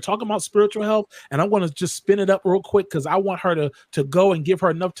 But we're talking about spiritual health, and I want to just spin it up real quick, because I want her to go and give her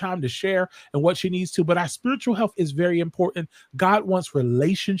enough time to share and what she needs to. But our spiritual health is very important. God wants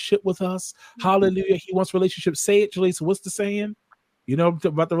relationship with us. Hallelujah. He wants relationship. Say it, Jaleesa. What's the saying? You know,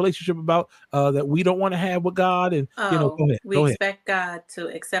 about the relationship about that we don't want to have with God. And go ahead. We expect God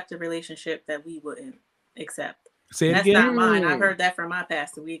to accept a relationship that we wouldn't accept. Say it That's again. not mine. I've heard that from my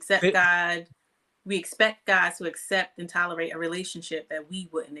pastor. We expect God to accept and tolerate a relationship that we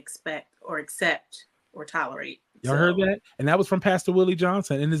wouldn't expect or accept or tolerate. Y'all heard that? And that was from Pastor Willie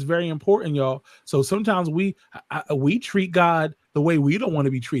Johnson. And it's very important, y'all. So sometimes we treat God the way we don't want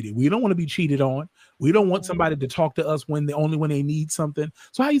to be treated. We don't want to be cheated on. We don't want somebody to talk to us only when they need something.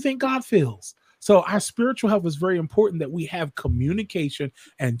 So how do you think God feels? So our spiritual health is very important, that we have communication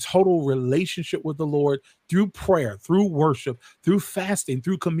and total relationship with the Lord through prayer, through worship, through fasting,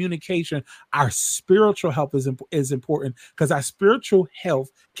 through communication. Our spiritual health is important, because our spiritual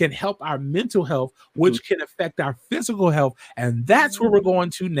health can help our mental health, which can affect our physical health. And that's where we're going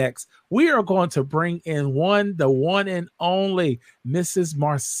to next. We are going to bring in the one and only Mrs.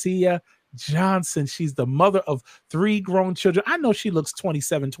 Marcia Johnson. She's the mother of 3 grown children. I know she looks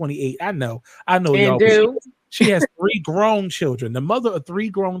 27, 28. I know y'all. She has 3 grown children, the mother of 3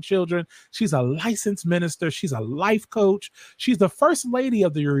 grown children. She's a licensed minister. She's a life coach. She's the first lady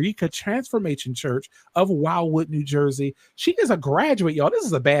of the Eureka Transformation Church of Wildwood, New Jersey. She is a graduate, y'all. This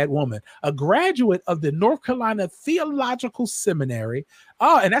is a bad woman. A graduate of the North Carolina Theological Seminary.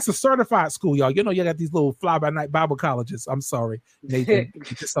 Oh, and that's a certified school, y'all. You know, you got these little fly-by-night Bible colleges. I'm sorry, Nathan.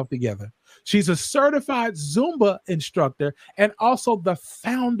 Get yourself together. She's a certified Zumba instructor, and also the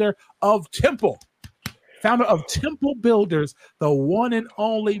founder of Temple Builders, the one and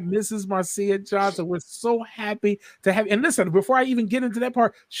only Mrs. Marcia Johnson. We're so happy to have. And listen, before I even get into that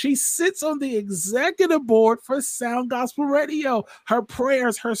part, she sits on the executive board for Sound Gospel Radio. Her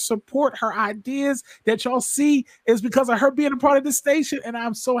prayers, her support, her ideas that y'all see is because of her being a part of the station. And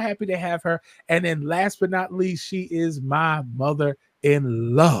I'm so happy to have her. And then last but not least, she is my mother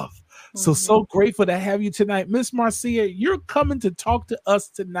in love. So grateful to have you tonight. Miss Marcia, you're coming to talk to us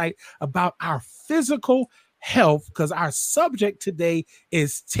tonight about our physical health, because our subject today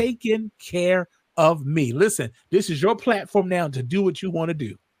is taking care of me. Listen, this is your platform now to do what you want to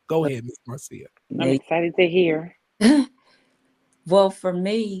do. Go ahead, Miss Marcia. I'm excited to hear. Well, for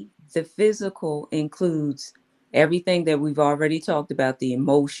me, the physical includes everything that we've already talked about, the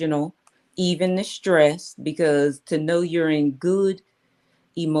emotional, even the stress, because to know you're in good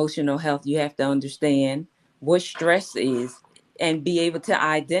emotional health, you have to understand what stress is and be able to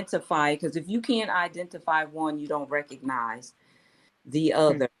identify, because if you can't identify one, you don't recognize the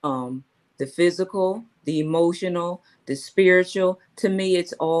other. The physical, the emotional, the spiritual, to me,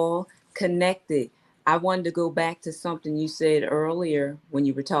 it's all connected. I wanted to go back to something you said earlier when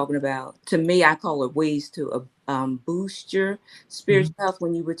you were talking about, to me, I call it ways to boost your spiritual health,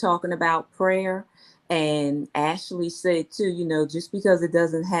 when you were talking about prayer. And Ashley said too, you know, just because it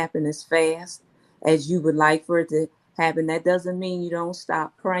doesn't happen as fast as you would like for it to happen, that doesn't mean you don't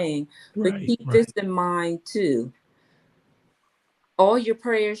stop praying. But keep this in mind too. All your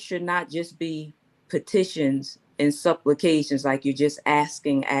prayers should not just be petitions and supplications, like you're just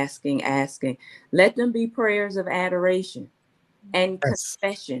asking. Let them be prayers of adoration and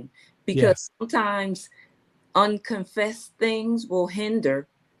confession, because sometimes unconfessed things will hinder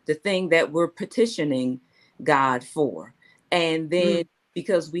the thing that we're petitioning God for. And then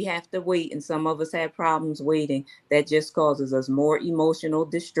because we have to wait, and some of us have problems waiting, that just causes us more emotional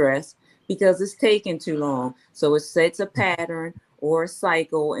distress because it's taking too long. So it sets a pattern or a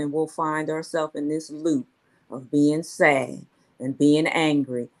cycle, and we'll find ourselves in this loop of being sad and being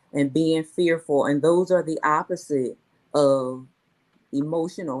angry and being fearful. And those are the opposite of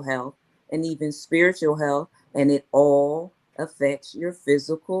emotional health and even spiritual health. And it all affects your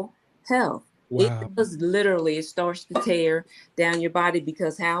physical health. Wow. It does literally, it starts to tear down your body,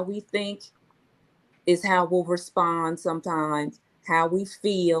 because how we think is how we'll respond sometimes. How we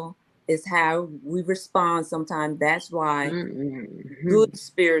feel is how we respond sometimes. That's why good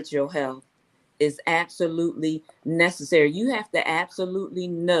spiritual health is absolutely necessary. You have to absolutely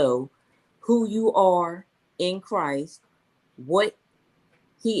know who you are in Christ, what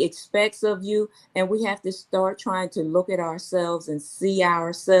he expects of you. And we have to start trying to look at ourselves and see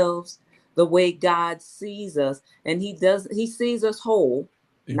ourselves the way God sees us. And he sees us whole,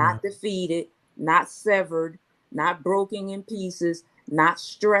 not defeated, not severed, not broken in pieces, not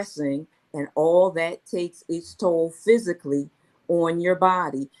stressing. And all that takes its toll physically on your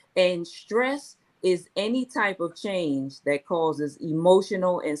body. And stress is any type of change that causes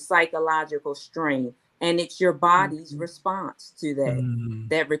emotional and psychological strain. And it's your body's response to that,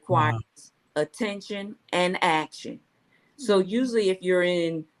 that requires attention and action. So usually if you're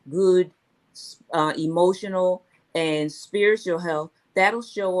in good emotional and spiritual health, that'll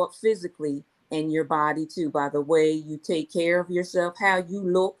show up physically in your body too, by the way you take care of yourself, how you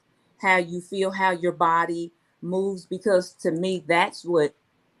look, how you feel, how your body moves. Because to me, that's what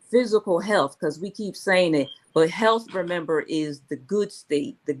physical health, because we keep saying it, but health, remember, is the good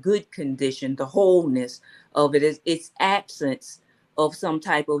state, the good condition, the wholeness of it. Is its absence of some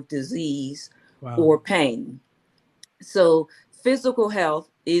type of disease or pain. So physical health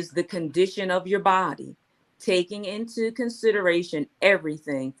is the condition of your body, taking into consideration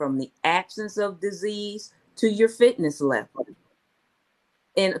everything from the absence of disease to your fitness level.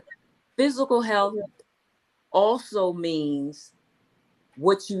 And physical health also means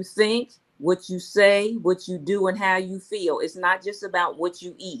what you think, what you say, what you do, and how you feel. It's not just about what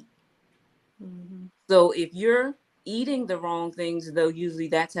you eat. So if you're eating the wrong things, though, usually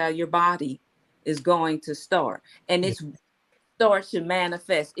that's how your body is going to start. And it's start to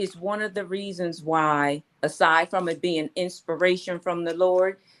manifest. It's one of the reasons why, aside from it being inspiration from the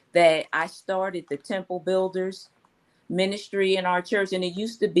Lord, that I started the Temple Builders ministry in our church. And it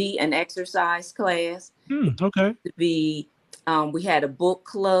used to be an exercise class. Okay. To be we had a book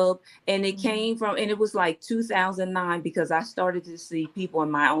club, and it came from, and it was like 2009, because I started to see people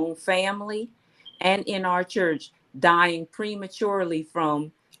in my own family and in our church dying prematurely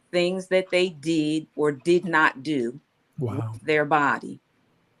from things that they did or did not do with their body.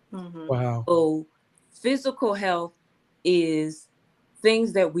 Wow. So physical health is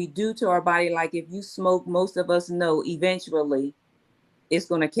things that we do to our body. Like if you smoke, most of us know eventually it's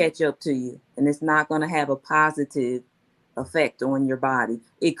going to catch up to you, and it's not going to have a positive effect on your body.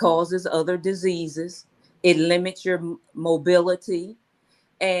 It causes other diseases. It limits your mobility.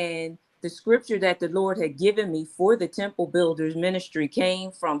 And the scripture that the Lord had given me for the Temple Builders ministry came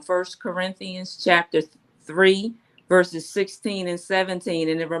from 1 Corinthians chapter 3, verses 16 and 17.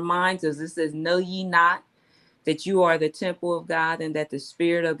 And it reminds us, it says, "Know ye not that you are the temple of God, and that the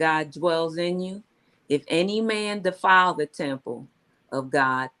Spirit of God dwells in you? If any man defile the temple of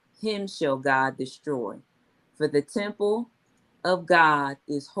God, him shall God destroy. For the temple of God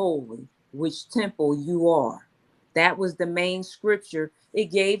is holy, which temple you are." That was the main scripture it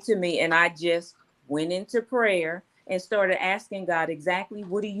gave to me. And I just went into prayer and started asking God, exactly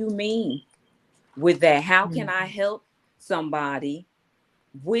what do you mean with that? How can I help somebody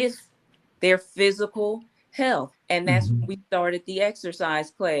with their physical health? And that's when we started the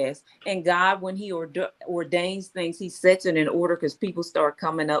exercise class. And God, when he ordains things, he sets it in order, because people start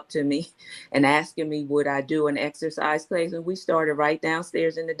coming up to me and asking me, would I do an exercise class? And we started right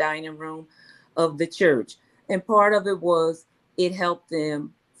downstairs in the dining room of the church. And part of it was, it helped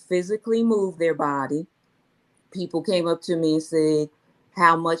them physically move their body. People came up to me and said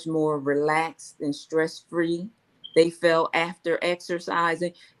how much more relaxed and stress-free they felt after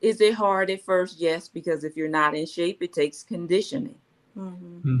exercising. Is it hard at first? Yes, because if you're not in shape, it takes conditioning.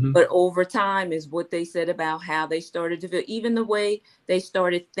 But over time is what they said about how they started to feel, even the way they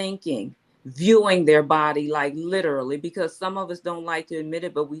started thinking, viewing their body, like literally, because some of us don't like to admit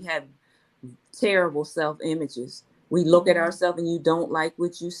it, but we have terrible self-images. We look at ourselves and you don't like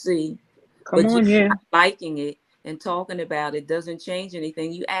what you see. But just liking it and talking about it doesn't change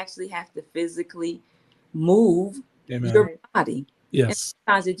anything. You actually have to physically move your body. Yes. And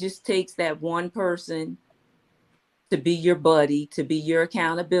sometimes it just takes that one person to be your buddy, to be your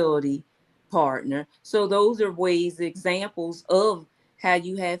accountability partner. So those are ways, examples of how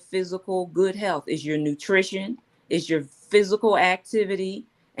you have physical good health. Is your nutrition, is your physical activity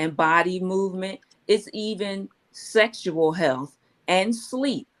and body movement. It's even sexual health and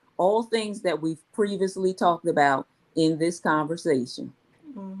sleep. All things that we've previously talked about in this conversation.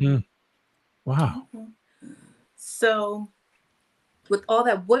 Wow. So with all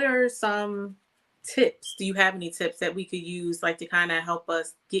that, what are some tips? Do you have any tips that we could use, like to kind of help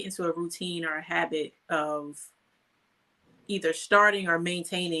us get into a routine or a habit of either starting or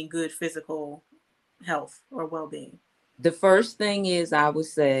maintaining good physical health or well-being? The first thing is, I would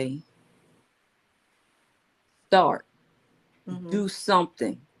say, start. Do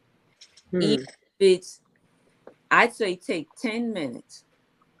something. Even if it's, I'd say take 10 minutes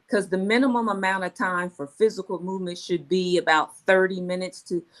because the minimum amount of time for physical movement should be about 30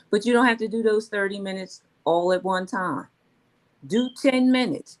 minutes but you don't have to do those 30 minutes all at one time. Do 10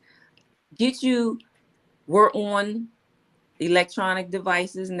 minutes. We're on electronic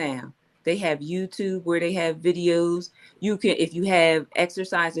devices now. They have YouTube where they have videos. You can, if you have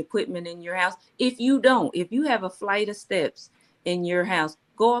exercise equipment in your house, if you have a flight of steps in your house,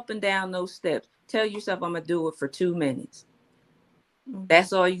 go up and down those steps. Tell yourself, I'm going to do it for 2 minutes.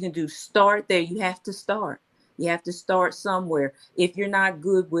 That's all you can do. Start there. You have to start. You have to start somewhere. If you're not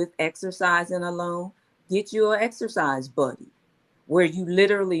good with exercising alone, get you an exercise buddy where you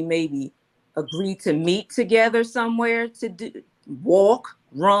literally maybe agree to meet together somewhere to walk,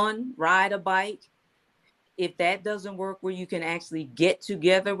 run, ride a bike. If that doesn't work, where you can actually get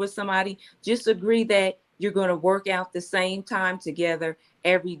together with somebody, just agree that you're going to work out the same time together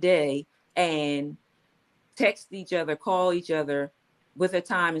every day and text each other, call each other with a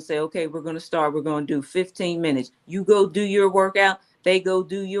time and say, okay, we're going to do 15 minutes. You go do your workout, they go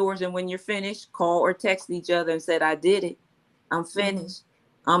do yours. And when you're finished, call or text each other and said, I did it. I'm finished.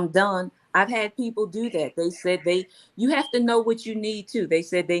 I'm done. I've had people do that. They said you have to know what you need too. They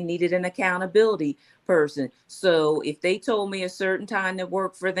said they needed an accountability person. So if they told me a certain time that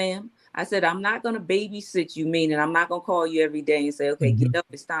worked for them, I said, I'm not going to babysit you, meaning I'm not going to call you every day and say, okay, get up,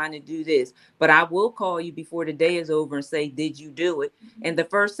 it's time to do this. But I will call you before the day is over and say, did you do it? And the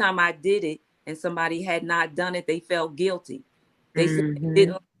first time I did it and somebody had not done it, they felt guilty. They said they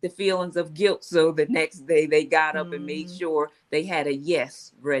didn't like the feelings of guilt. So the next day they got up and made sure they had a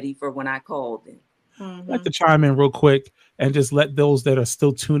yes ready for when I called them. I'd like to chime in real quick and just let those that are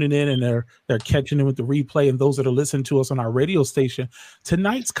still tuning in and they're catching in with the replay, and those that are listening to us on our radio station.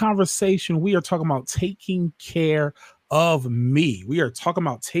 Tonight's conversation, we are talking about taking care of me. We are talking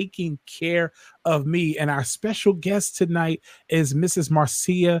about taking care of me. And our special guest tonight is Mrs.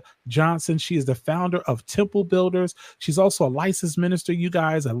 Marcia Johnson. She is the founder of Temple Builders. She's also a licensed minister, you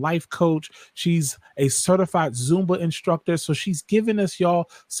guys, a life coach. She's a certified Zumba instructor. So she's giving us, y'all,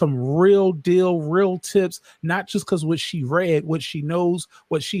 some real deal, real tips, not just because what she read, what she knows,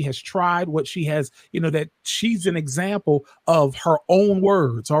 what she has tried, what she has, that she's an example of her own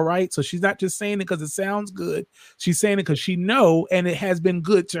words. All right. So she's not just saying it because it sounds good. She's saying it because she know, and it has been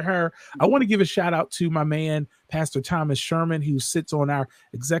good to her. I want to give a shout out to my man, Pastor Thomas Sherman, who sits on our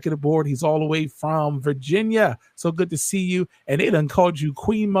executive board. He's all the way from Virginia. So good to see you. And they done called you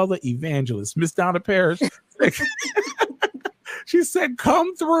Queen Mother Evangelist. Miss Donna Parrish. She said,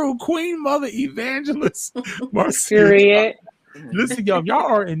 come through, Queen Mother Evangelist. Period. Listen, y'all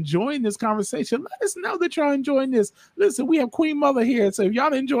are enjoying this conversation. Let us know that y'all enjoying this. Listen, we have Queen Mother here. So if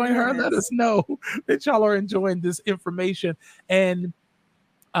y'all enjoying her, let us know that y'all are enjoying this information. And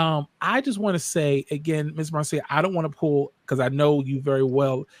I just want to say again, Ms. Marcia, I don't want to pull, because I know you very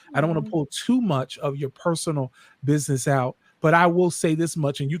well, I don't want to pull too much of your personal business out, but I will say this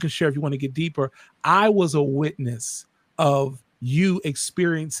much, and you can share if you want to get deeper. I was a witness of you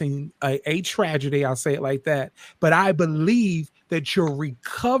experiencing a tragedy, I'll say it like that, but I believe that your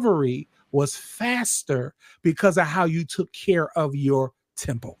recovery was faster because of how you took care of your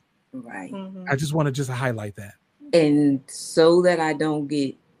temple. Right. I just want to just highlight that. And so that I don't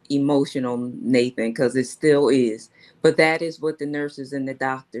get emotional, Nathan, because it still is, but that is what the nurses and the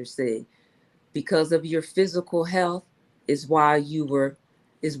doctors said. Because of your physical health is why you were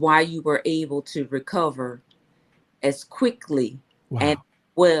able to recover as quickly and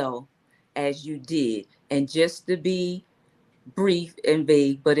well as you did. And just to be brief and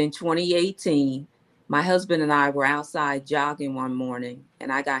vague, but in 2018, my husband and I were outside jogging one morning,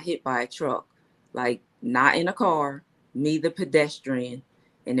 and I got hit by a truck, like not in a car, me the pedestrian,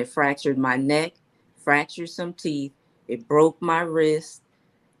 and it fractured my neck, fractured some teeth, it broke my wrist,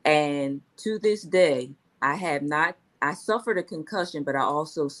 and to this day, I suffered a concussion, but I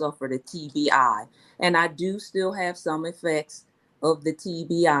also suffered a TBI. And I do still have some effects of the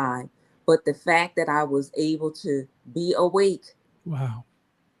TBI. But the fact that I was able to be awake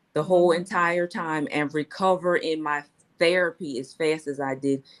the whole entire time and recover in my therapy as fast as I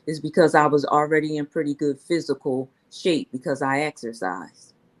did is because I was already in pretty good physical shape because I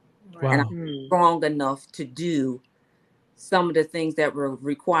exercised. And I'm strong enough to do some of the things that were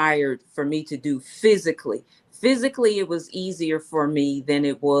required for me to do physically. Physically, it was easier for me than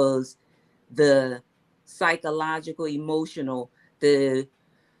it was the psychological, emotional, the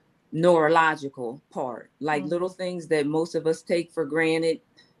neurological part. Like little things that most of us take for granted,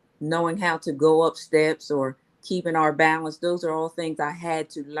 knowing how to go up steps or keeping our balance. Those are all things I had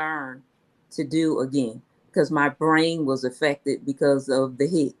to learn to do again because my brain was affected because of the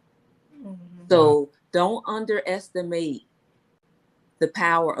hit. So don't underestimate the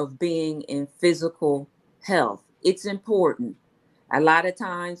power of being in physical health. It's important. A lot of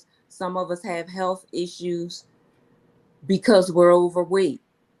times, some of us have health issues because we're overweight.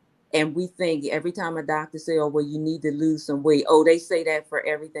 And we think every time a doctor say, oh, well, you need to lose some weight. Oh, they say that for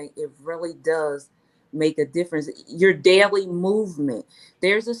everything. It really does make a difference. Your daily movement.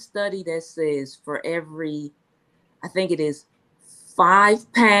 There's a study that says for every, I think it is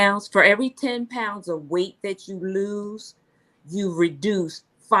 5 pounds, for every 10 pounds of weight that you lose, you reduce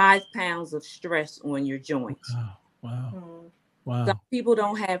 5 pounds of stress on your joints. Wow. Some people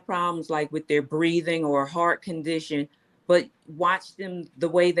don't have problems like with their breathing or heart condition, but watch them the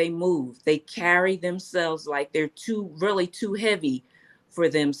way they move. They carry themselves like they're really too heavy for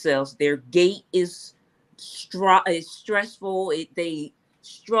themselves. Their gait is stressful. They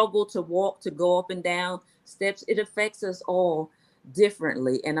struggle to walk, to go up and down steps. It affects us all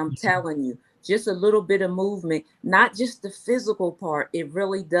differently. And I'm telling you, just a little bit of movement, not just the physical part, it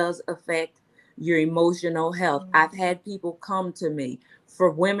really does affect your emotional health. I've had people come to me,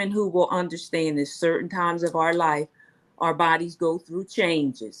 for women who will understand that certain times of our life, our bodies go through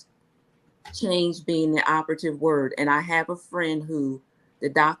changes, change being the operative word. And I have a friend who the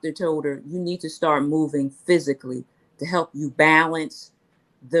doctor told her, you need to start moving physically to help you balance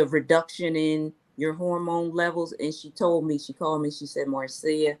the reduction in your hormone levels. And she called me, she said,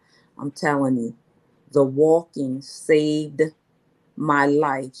 Marcia, I'm telling you, the walking saved my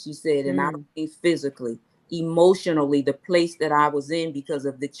life. She said, and I don't mean physically, emotionally, the place that I was in because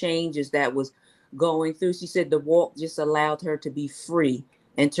of the changes that was going through. She said the walk just allowed her to be free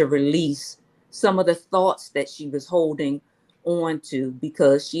and to release some of the thoughts that she was holding on to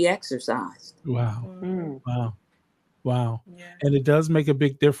because she exercised. Wow. Yeah. And it does make a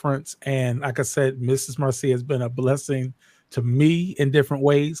big difference. And like I said, Mrs. Marcia has been a blessing to me in different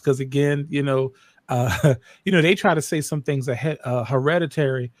ways. Because again, they try to say some things are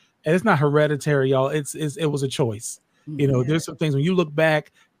hereditary, and it's not hereditary, y'all. It was a choice. There's some things when you look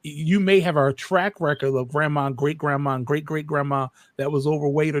back, you may have a track record of grandma and great-grandma and great-great-grandma that was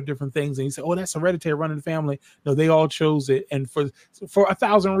overweight or different things. And you say, oh, that's hereditary running the family. No, they all chose it. And for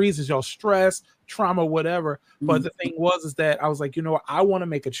 1,000 reasons, y'all, stress, trauma, whatever. But the thing is that I was like, I want to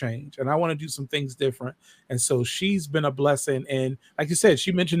make a change and I want to do some things different. And so she's been a blessing. And like you said,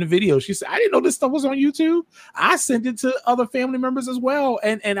 she mentioned the video. She said, I didn't know this stuff was on YouTube. I sent it to other family members as well.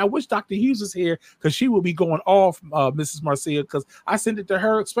 And I wish Dr. Hughes was here because she will be going off, Mrs. Marcia, because I sent it to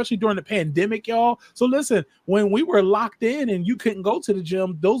her, especially during the pandemic, y'all. So listen, when we were locked in and you couldn't go to the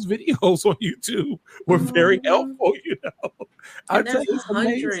gym, those videos on YouTube were very helpful, And there's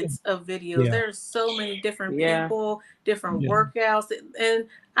hundreds of videos. There's so many different people, different workouts, and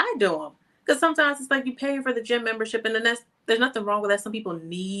I do them because sometimes it's like you pay for the gym membership, and then there's nothing wrong with that. Some people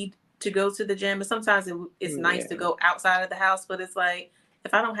need to go to the gym, and sometimes it's nice to go outside of the house, but it's like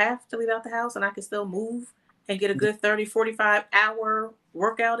if I don't have to leave out the house and I can still move and get a good 30, 45 hour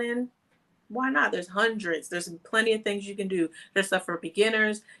workout in, why not? There's hundreds. There's plenty of things you can do. There's stuff for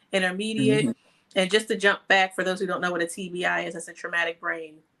beginners, intermediate. And just to jump back, for those who don't know what a TBI is, it's a traumatic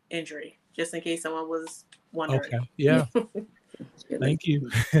brain injury, just in case someone was wondering. Okay. Yeah. Thank you.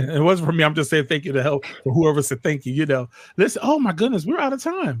 It wasn't for me. I'm just saying thank you to help for whoever said thank you. Listen, oh my goodness, we're out of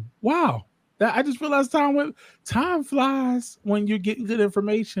time. Wow. I just realized time flies when you're getting good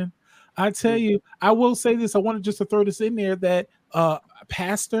information. I tell you, I will say this. I wanted just to throw this in there that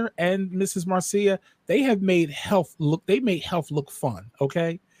Pastor and Mrs. Marcia, they made health look fun.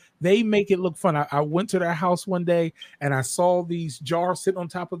 Okay. They make it look fun. I went to their house one day and I saw these jars sitting on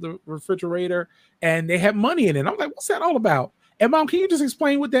top of the refrigerator and they had money in it. I'm like, what's that all about? And Mom, can you just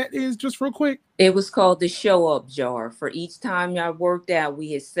explain what that is just real quick? It was called the show up jar. For each time I worked out,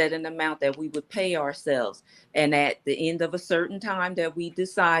 we had set an amount that we would pay ourselves. And at the end of a certain time that we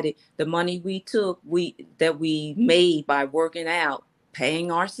decided the money we took, that we made by working out,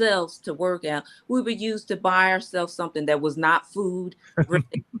 paying ourselves to work out, we would use to buy ourselves something that was not food.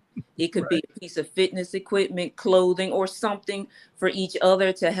 It could be a piece of fitness equipment, clothing, or something for each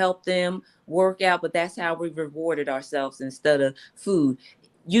other to help them work out. But that's how we rewarded ourselves instead of food.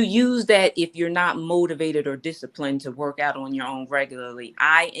 You use that if you're not motivated or disciplined to work out on your own regularly.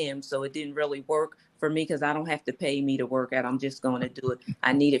 I am, so it didn't really work for me because I don't have to pay me to work out. I'm just going to do it.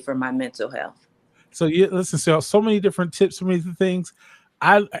 I need it for my mental health. So listen, so many different tips, so many things.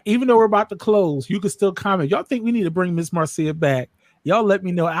 Even though we're about to close, you can still comment. Y'all think we need to bring Miss Marcia back? Y'all let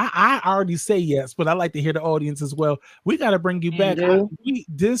me know. I already say yes, but I like to hear the audience as well. We got to bring you back.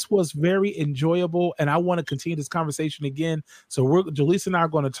 This was very enjoyable, and I want to continue this conversation again. So Jaleesa and I are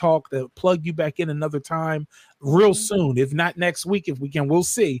going to plug you back in another time real soon. If not next week, if we can, we'll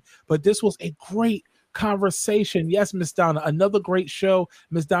see. But this was a great conversation. Yes, Miss Donna, another great show.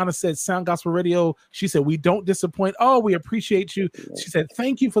 Miss Donna said, Sound Gospel Radio. She said, we don't disappoint. Oh, we appreciate you. She said,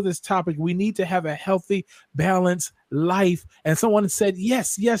 thank you for this topic. We need to have a healthy, balanced life. And someone said,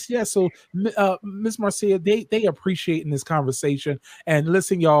 yes. So Miss Marcia, they appreciate in this conversation. And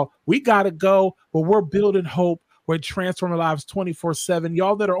listen, y'all, we got to go, but we're building hope. We're transforming lives 24/7.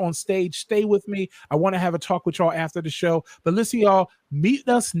 Y'all that are on stage, stay with me. I want to have a talk with y'all after the show. But listen, y'all, meet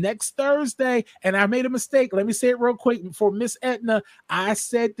us next Thursday. And I made a mistake. Let me say it real quick. For Miss Etna, I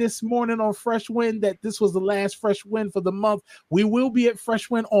said this morning on Fresh Wind that this was the last Fresh Wind for the month. We will be at Fresh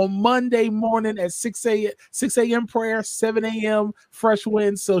Wind on Monday morning at 6 a.m. prayer, 7 a.m. Fresh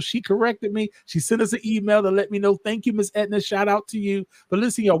Wind. So she corrected me. She sent us an email to let me know. Thank you, Miss Etna. Shout out to you. But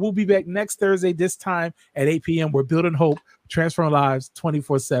listen, y'all, we'll be back next Thursday, this time at 8 p.m. We're building hope, transforming lives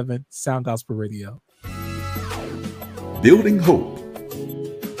 24/7, Sound Gospel Radio. Building hope,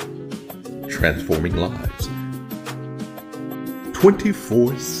 transforming lives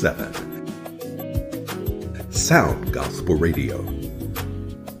 24/7. Sound Gospel Radio.